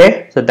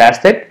OK. So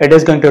that's it. It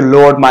is going to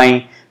load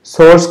my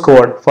source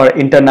code for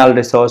internal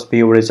resource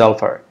view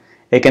resolver.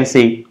 You can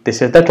see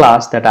this is the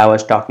class that I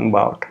was talking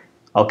about.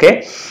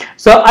 Okay,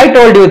 so I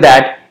told you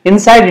that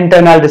inside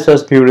internal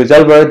resource view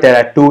resolver there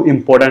are 2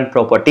 important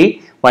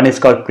property. One is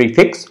called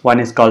prefix, one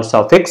is called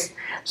suffix.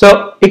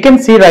 So you can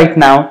see right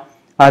now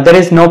there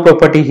is no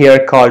property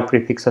here called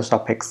prefix or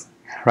suffix,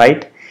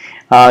 right?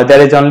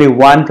 There is only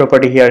one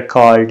property here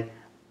called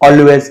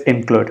always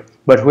include.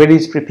 But where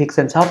is prefix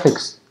and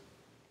suffix,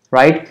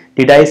 right?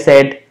 Did I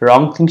said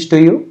wrong things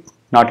to you?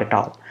 Not at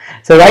all.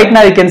 So right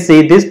now you can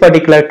see this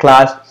particular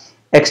class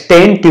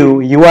extend to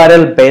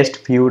URL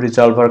based view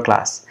resolver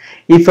class.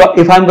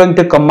 if I'm going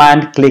to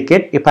command click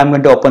it, if I'm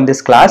going to open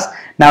this class,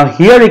 now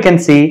here you can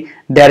see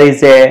there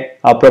is a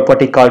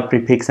property called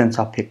prefix and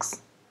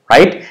suffix,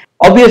 right?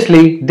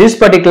 Obviously this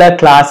particular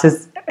class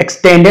is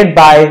extended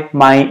by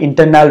my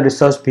internal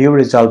resource view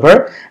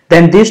resolver,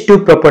 then these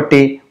two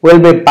property will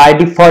be by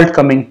default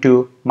coming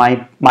to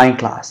my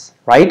class,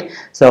 right?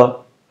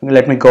 So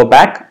let me go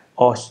back.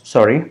 Oh,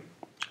 sorry.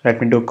 Let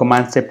me do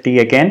Command Shift T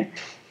again.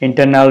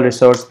 Internal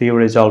resource view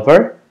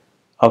resolver.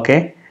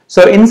 Okay.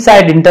 So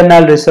inside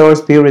internal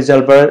resource view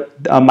resolver,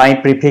 my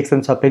prefix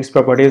and suffix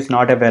property is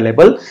not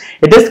available.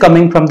 It is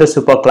coming from the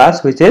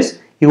superclass, which is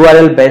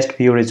URL based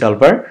view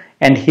resolver,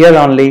 and here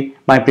only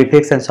my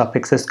prefix and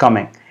suffix is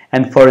coming.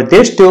 And for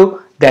these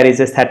two, there is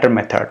a setter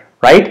method,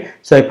 right?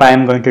 So if I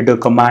am going to do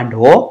Command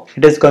O,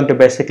 it is going to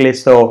basically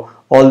show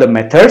all the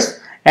methods,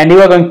 and you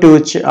are going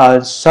to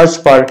search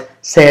for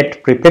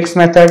set prefix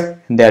method,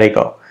 and there you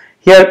go.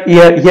 Here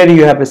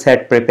you have a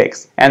set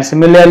prefix, and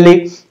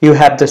similarly you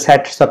have the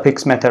set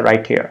suffix method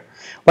right here.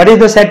 What is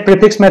the set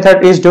prefix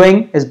method is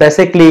doing is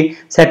basically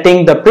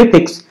setting the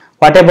prefix,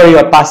 whatever you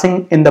are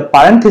passing in the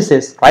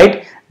parenthesis,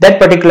 right? That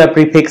particular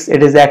prefix,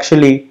 it is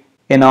actually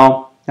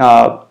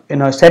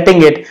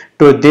setting it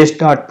to this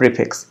dot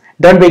prefix.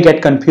 Don't be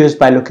get confused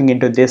by looking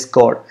into this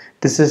code.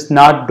 This is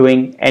not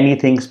doing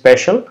anything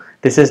special.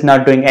 This is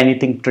not doing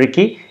anything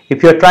tricky.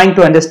 If you're trying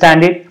to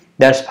understand it,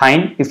 that's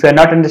fine. If you're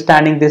not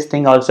understanding this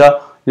thing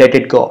also, let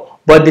it go.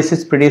 But this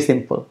is pretty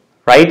simple,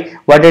 right?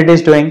 What it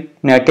is doing,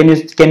 can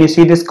you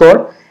see this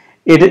code?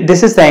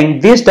 This is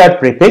saying this dot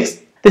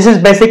prefix. This is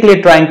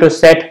basically trying to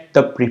set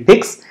the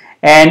prefix,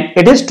 and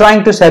it is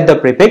trying to set the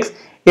prefix.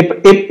 If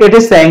it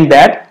is saying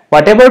that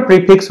whatever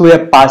prefix we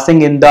are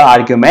passing in the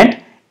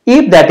argument,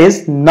 if that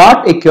is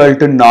not equal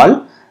to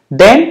null,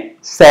 then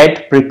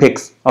set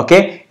prefix.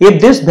 Okay,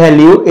 if this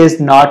value is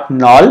not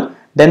null,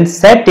 then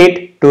set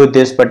it to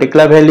this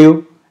particular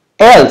value,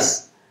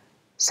 else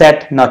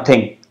set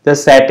nothing.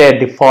 Just set a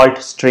default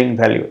string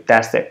value.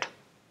 That's it,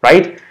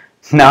 right?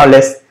 Now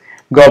let's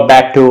go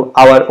back to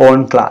our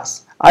own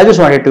class. I just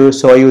wanted to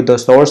show you the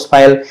source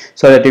file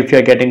so that if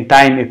you're getting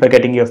time, if you're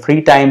getting your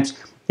free times,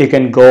 you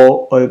can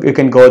go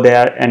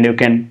there and you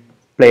can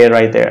play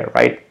right there,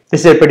 right?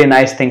 This is a pretty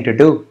nice thing to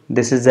do.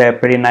 This is a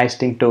pretty nice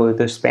thing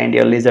to spend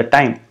your leisure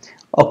time.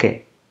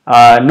 Okay,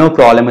 no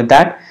problem with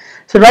that.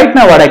 So right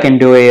now what I can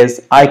do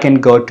is I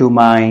can go to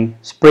my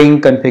Spring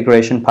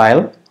configuration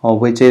file,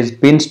 which is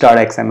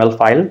bins.xml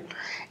file,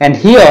 and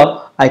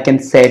here I can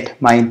set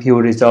my view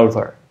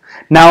resolver.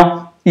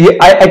 Now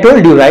I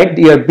told you, right,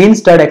 your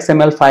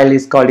bins.xml file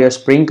is called your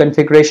Spring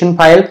configuration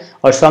file,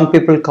 or some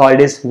people call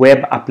this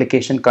web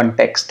application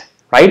context,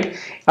 right?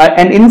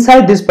 And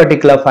inside this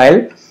particular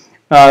file,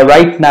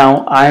 right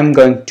now I am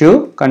going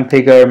to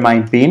configure my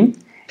bin,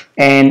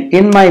 and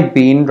in my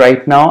bin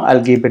right now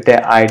I'll give it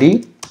a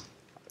ID.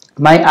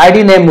 My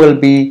ID name will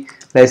be,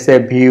 let's say,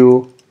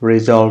 view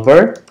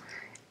resolver,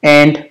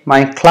 and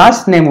my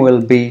class name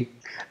will be,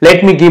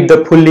 let me give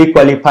the fully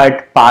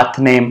qualified path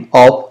name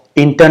of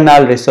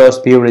internal resource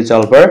view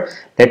resolver.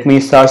 Let me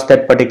search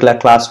that particular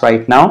class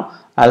right now.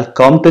 I'll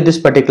come to this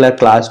particular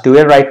class, do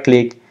a right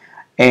click,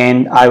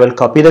 and I will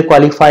copy the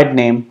qualified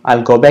name.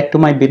 I'll go back to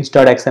my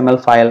bins.xml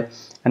file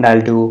and I'll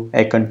do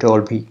a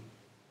Control V,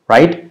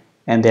 right?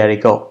 And there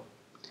you go.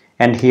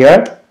 And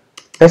here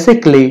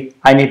basically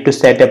I need to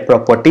set a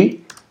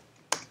property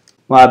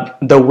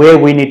the way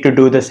we need to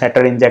do the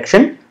setter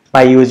injection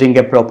by using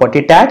a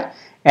property tag,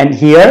 and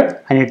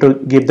here I need to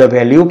give the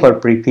value for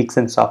prefix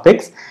and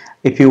suffix.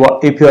 If you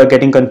are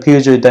getting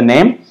confused with the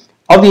name,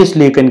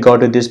 obviously you can go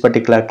to this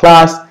particular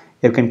class,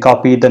 you can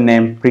copy the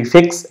name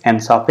prefix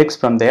and suffix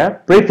from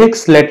there.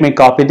 Prefix, let me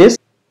copy this.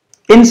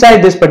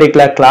 Inside this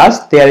particular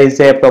class there is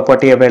a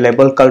property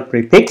available called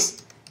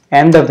prefix,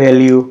 and the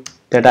value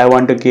that I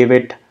want to give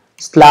it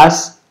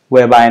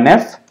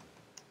 /webinf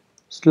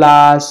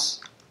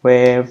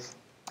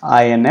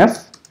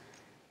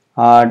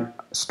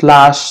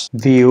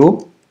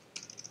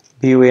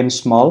 /view in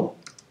small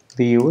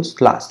view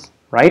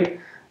 / right?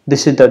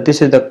 This is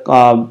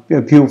the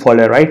view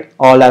folder, right?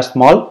 All are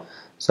small,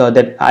 so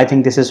that I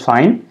think this is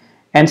fine.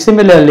 And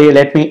similarly,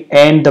 let me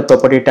end the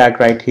property tag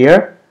right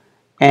here,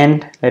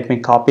 and let me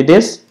copy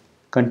this,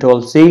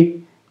 Control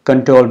C,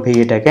 Control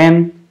V it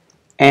again,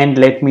 and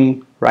let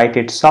me write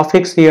it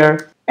suffix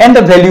here. And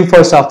the value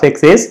for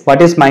suffix is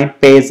what is my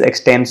page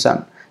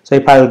extension. So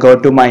if I will go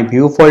to my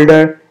view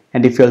folder,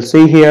 and if you'll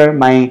see here,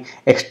 my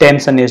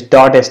extension is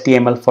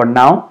 .html for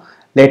now.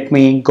 Let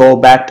me go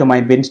back to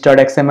my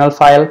bins.xml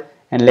file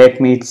and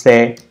let me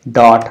say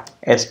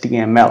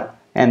 .html,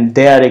 and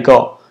there you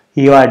go.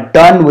 You are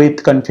done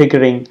with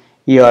configuring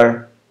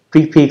your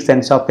prefix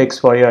and suffix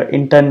for your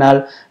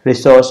internal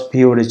resource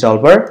view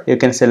resolver. You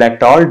can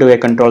select all, do a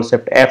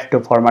Ctrl+Shift+F to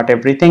format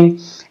everything,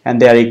 and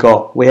there you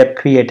go. We have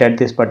created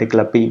this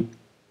particular bin,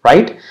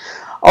 right?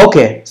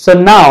 Okay, so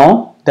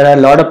now there are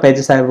a lot of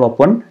pages I have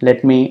opened.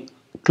 Let me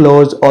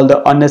close all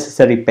the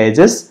unnecessary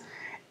pages,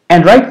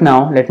 and right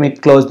now let me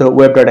close the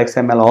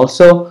web.xml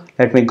also.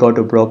 Let me go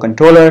to bro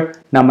controller.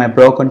 Now my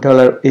bro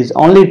controller is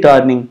only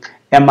turning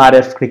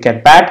mrf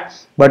cricket bat.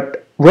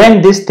 But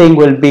when this thing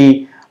will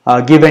be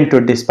given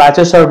to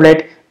dispatcher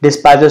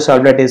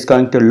servlet is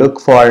going to look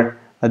for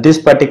this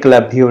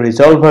particular view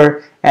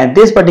resolver, and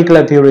this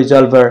particular view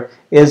resolver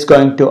is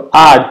going to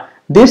add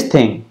this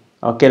thing.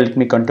 Okay, let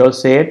me control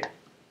C it.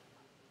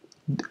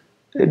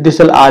 This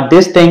will add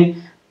this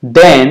thing,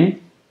 then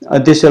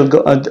this will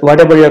go,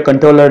 whatever your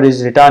controller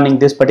is returning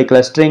this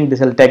particular string, this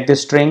will take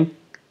this string.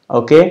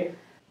 Okay,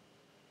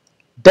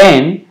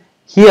 then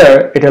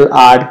here it will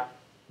add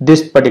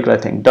this particular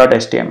thing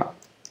 .html,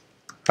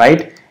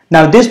 right?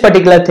 Now this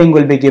particular thing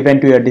will be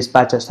given to your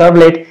dispatcher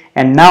servlet,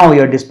 and now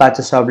your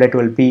dispatcher servlet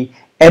will be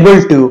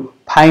able to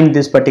find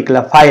this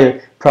particular file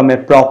from a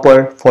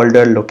proper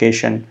folder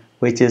location,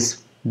 which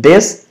is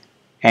this,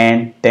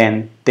 and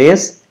then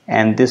this,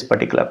 and this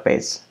particular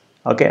page.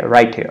 Okay,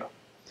 right here.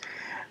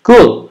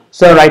 Cool.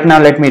 So right now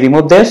let me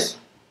remove this.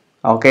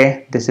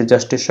 Okay, this is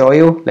just to show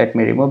you. Let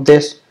me remove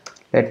this.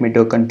 Let me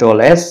do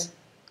Control S.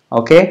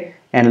 Okay,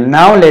 and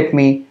now let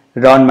me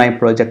run my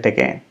project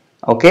again.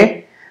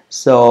 Okay,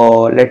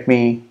 so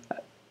I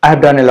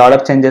have done a lot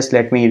of changes.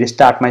 Let me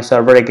restart my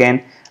server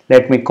again.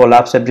 Let me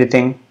collapse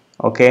everything.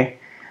 Okay,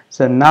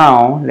 so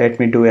now let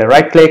me do a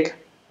right click,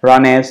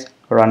 run as,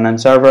 run on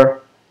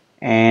server,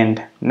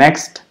 and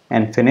next,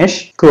 and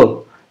finish.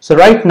 Cool. So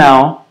right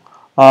now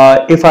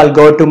if I'll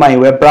go to my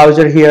web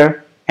browser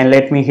here and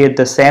let me hit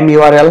the same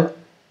URL,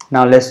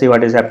 now let's see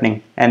what is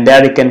happening, and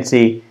there you can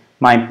see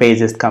my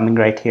page is coming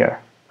right here,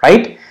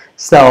 right?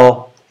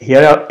 So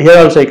here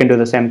also you can do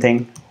the same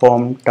thing,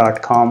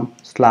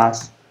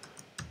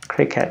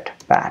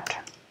 home.com/cricketbat.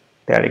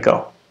 There you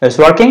go. It's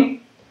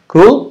working.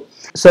 Cool.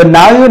 So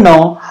now you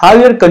know how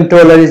your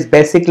controller is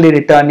basically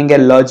returning a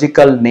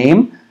logical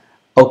name,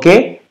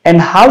 okay, and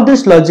how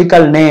this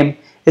logical name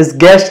is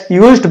gets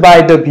used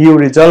by the view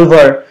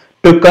resolver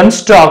to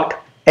construct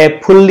a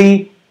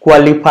fully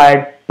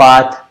qualified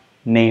path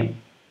name,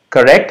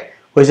 correct,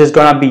 which is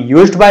going to be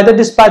used by the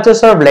dispatcher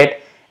servlet,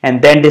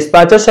 and then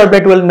dispatcher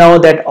servlet will know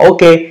that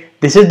okay,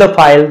 this is the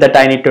file that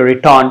I need to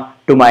return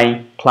to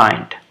my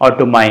client or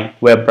to my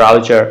web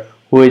browser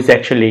who is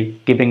actually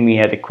giving me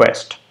a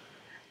request.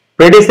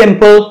 Pretty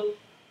simple.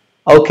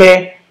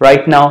 Okay,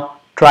 right now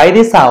try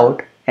this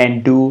out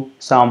and do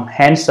some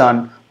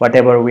hands-on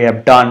whatever we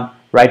have done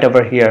right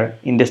over here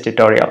in this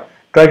tutorial.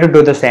 Try to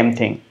do the same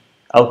thing.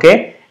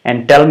 Okay,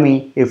 and tell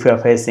me if you are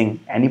facing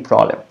any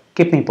problem.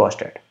 Keep me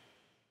posted.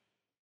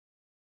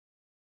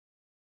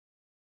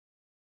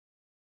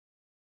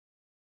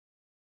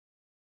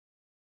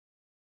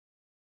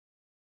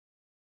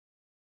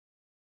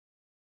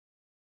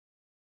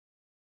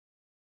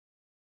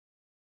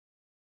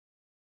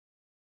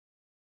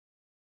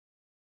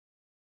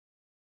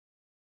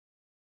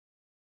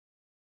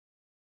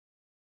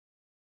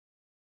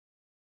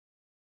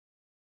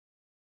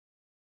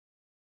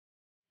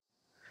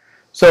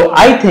 So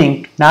I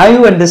think now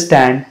you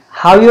understand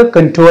how your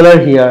controller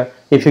here,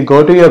 if you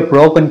go to your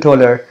Pro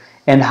controller,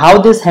 and how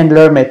this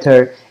handler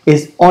method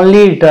is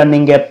only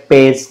returning a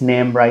page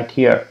name right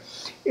here.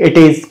 It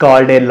is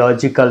called a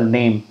logical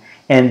name,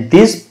 and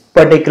this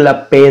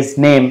particular page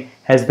name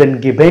has been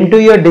given to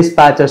your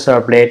dispatcher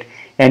servlet,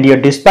 and your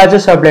dispatcher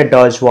servlet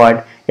does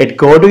what? It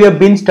go to your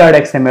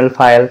bin.xml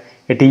file,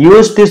 it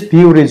use this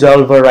view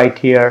resolver right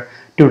here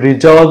to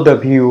resolve the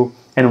view,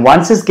 and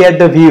once it get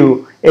the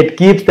view, it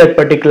gives that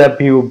particular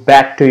view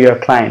back to your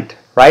client,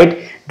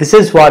 right? This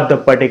is what the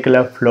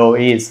particular flow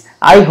is.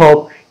 I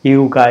hope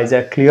you guys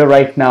are clear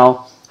right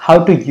now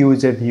how to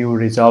use a view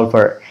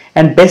resolver.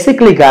 And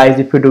basically guys,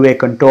 if you do a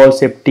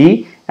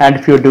Control-Shift-T and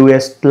if you do a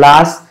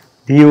 /view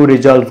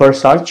resolver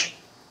search,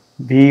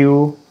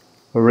 view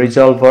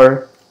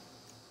resolver,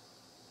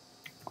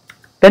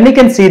 then you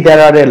can see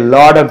there are a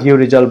lot of view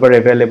resolver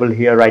available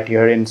here right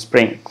here in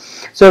Spring.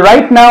 So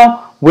right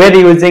now we're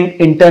using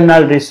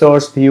internal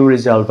resource view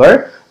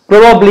resolver.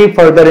 Probably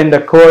further in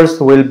the course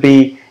we'll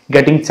be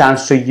getting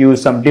chance to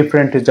use some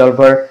different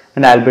resolver,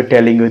 and I'll be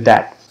telling you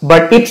that.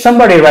 But if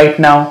somebody right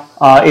now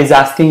is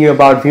asking you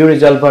about view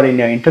resolver in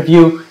your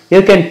interview,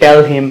 you can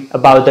tell him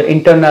about the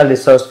internal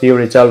resource view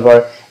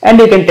resolver, and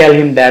you can tell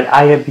him that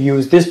I have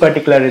used this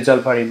particular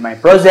resolver in my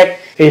project.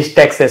 It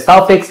takes a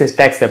suffix, it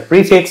takes a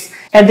prefix,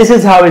 and this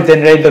is how it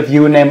generates the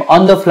view name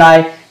on the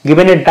fly,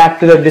 giving it back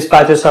to the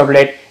dispatcher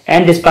servlet,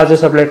 and dispatcher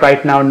servlet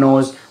right now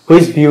knows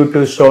which view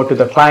to show to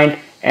the client,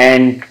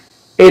 and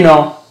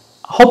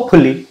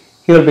hopefully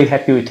he will be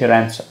happy with your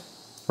answer,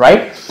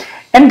 right?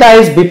 And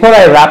guys, before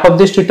I wrap up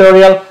this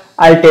tutorial,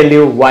 I'll tell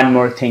you one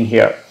more thing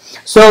here.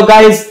 So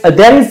guys,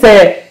 there is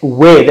a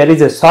way, there is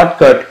a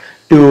shortcut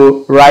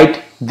to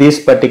write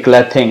this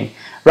particular thing.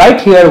 Right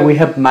here we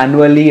have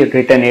manually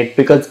written it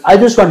because I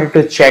just wanted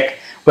to check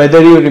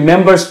whether you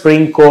remember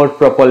Spring code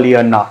properly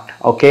or not,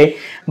 okay?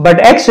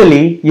 But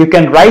actually you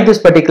can write this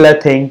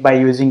particular thing by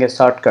using a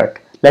shortcut.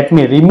 Let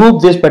me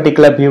remove this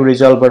particular view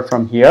resolver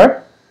from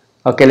here.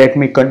 Okay, let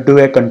me do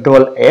a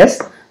Control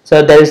S.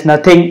 So there is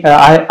nothing,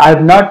 I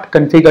have not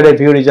configured a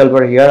view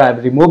resolver here, I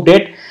have removed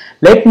it.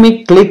 Let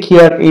me click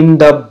here in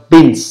the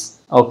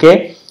bins,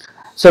 okay?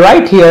 So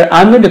right here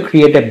I'm going to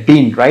create a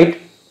bin, right?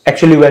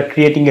 Actually, we are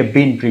creating a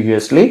bin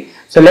previously.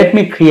 So let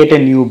me create a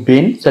new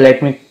bin. So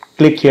let me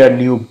click here,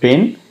 new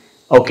bin.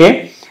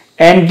 Okay.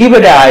 And give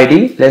it an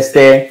ID. Let's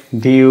say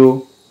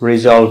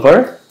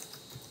ViewResolver.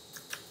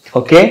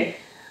 Okay.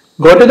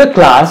 Go to the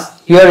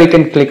class. Here you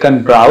can click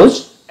on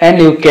browse and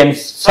you can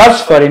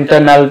search for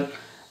internal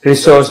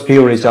resource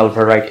view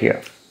resolver right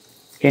here.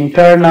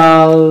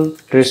 Internal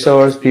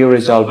resource view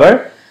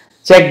resolver.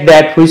 Check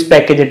that which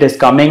package it is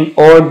coming,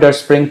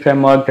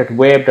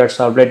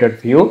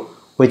 org.spring-framework.web.servlet.view,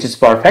 which is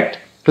perfect.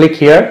 Click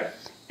here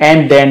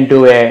and then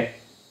do a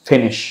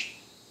finish.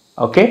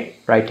 Okay,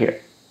 right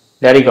here.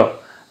 There you go.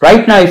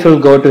 Right now, if you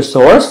go to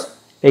source,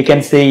 you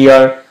can see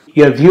your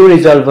view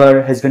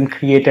resolver has been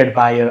created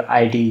by your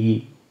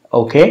IDE.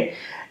 Okay,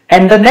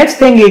 and the next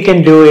thing you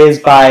can do is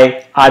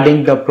by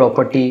adding the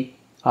property,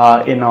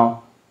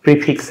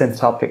 prefix and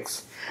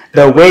suffix.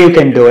 The way you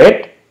can do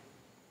it,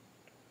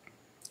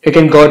 you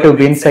can go to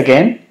bins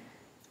again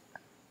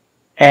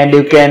and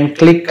you can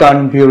click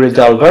on view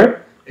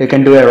resolver. You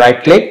can do a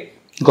right click,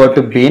 go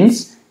to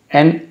bins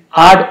and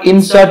add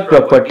insert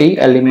property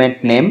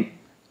element name.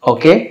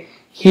 Okay,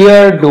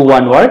 here do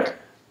one work.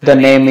 The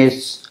name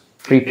is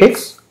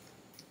prefix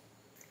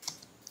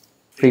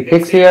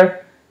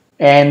here,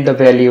 and the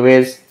value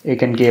is, you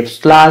can give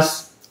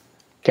slash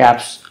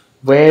caps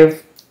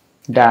wave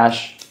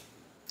dash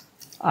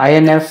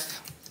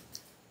inf,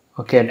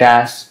 okay,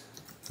 dash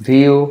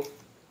view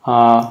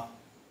 /.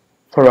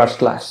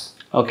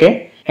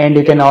 Okay, and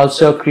you can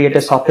also create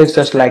a suffix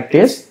just like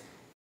this.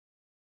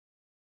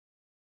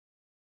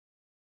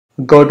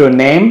 Go to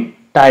name,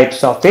 type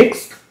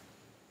suffix,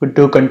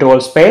 do control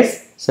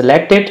space,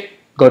 select it,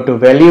 go to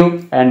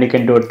value and you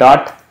can do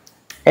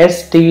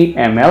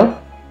 .html.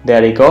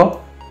 There you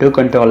go. Do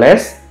control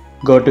S,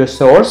 go to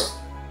source,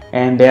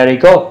 and there you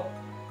go.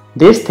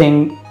 This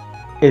thing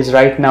is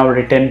right now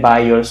written by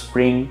your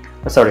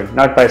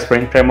not by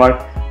Spring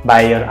Framework,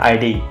 by your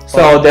IDE.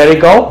 So there you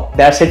go.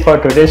 That's it for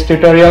today's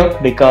tutorial,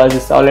 because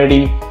it's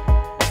already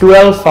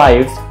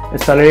 12:05.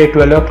 It's already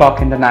 12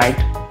 o'clock in the night.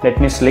 Let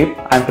me sleep.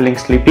 I'm feeling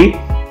sleepy.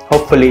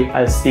 Hopefully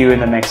I'll see you in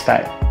the next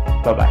time.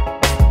 Bye bye.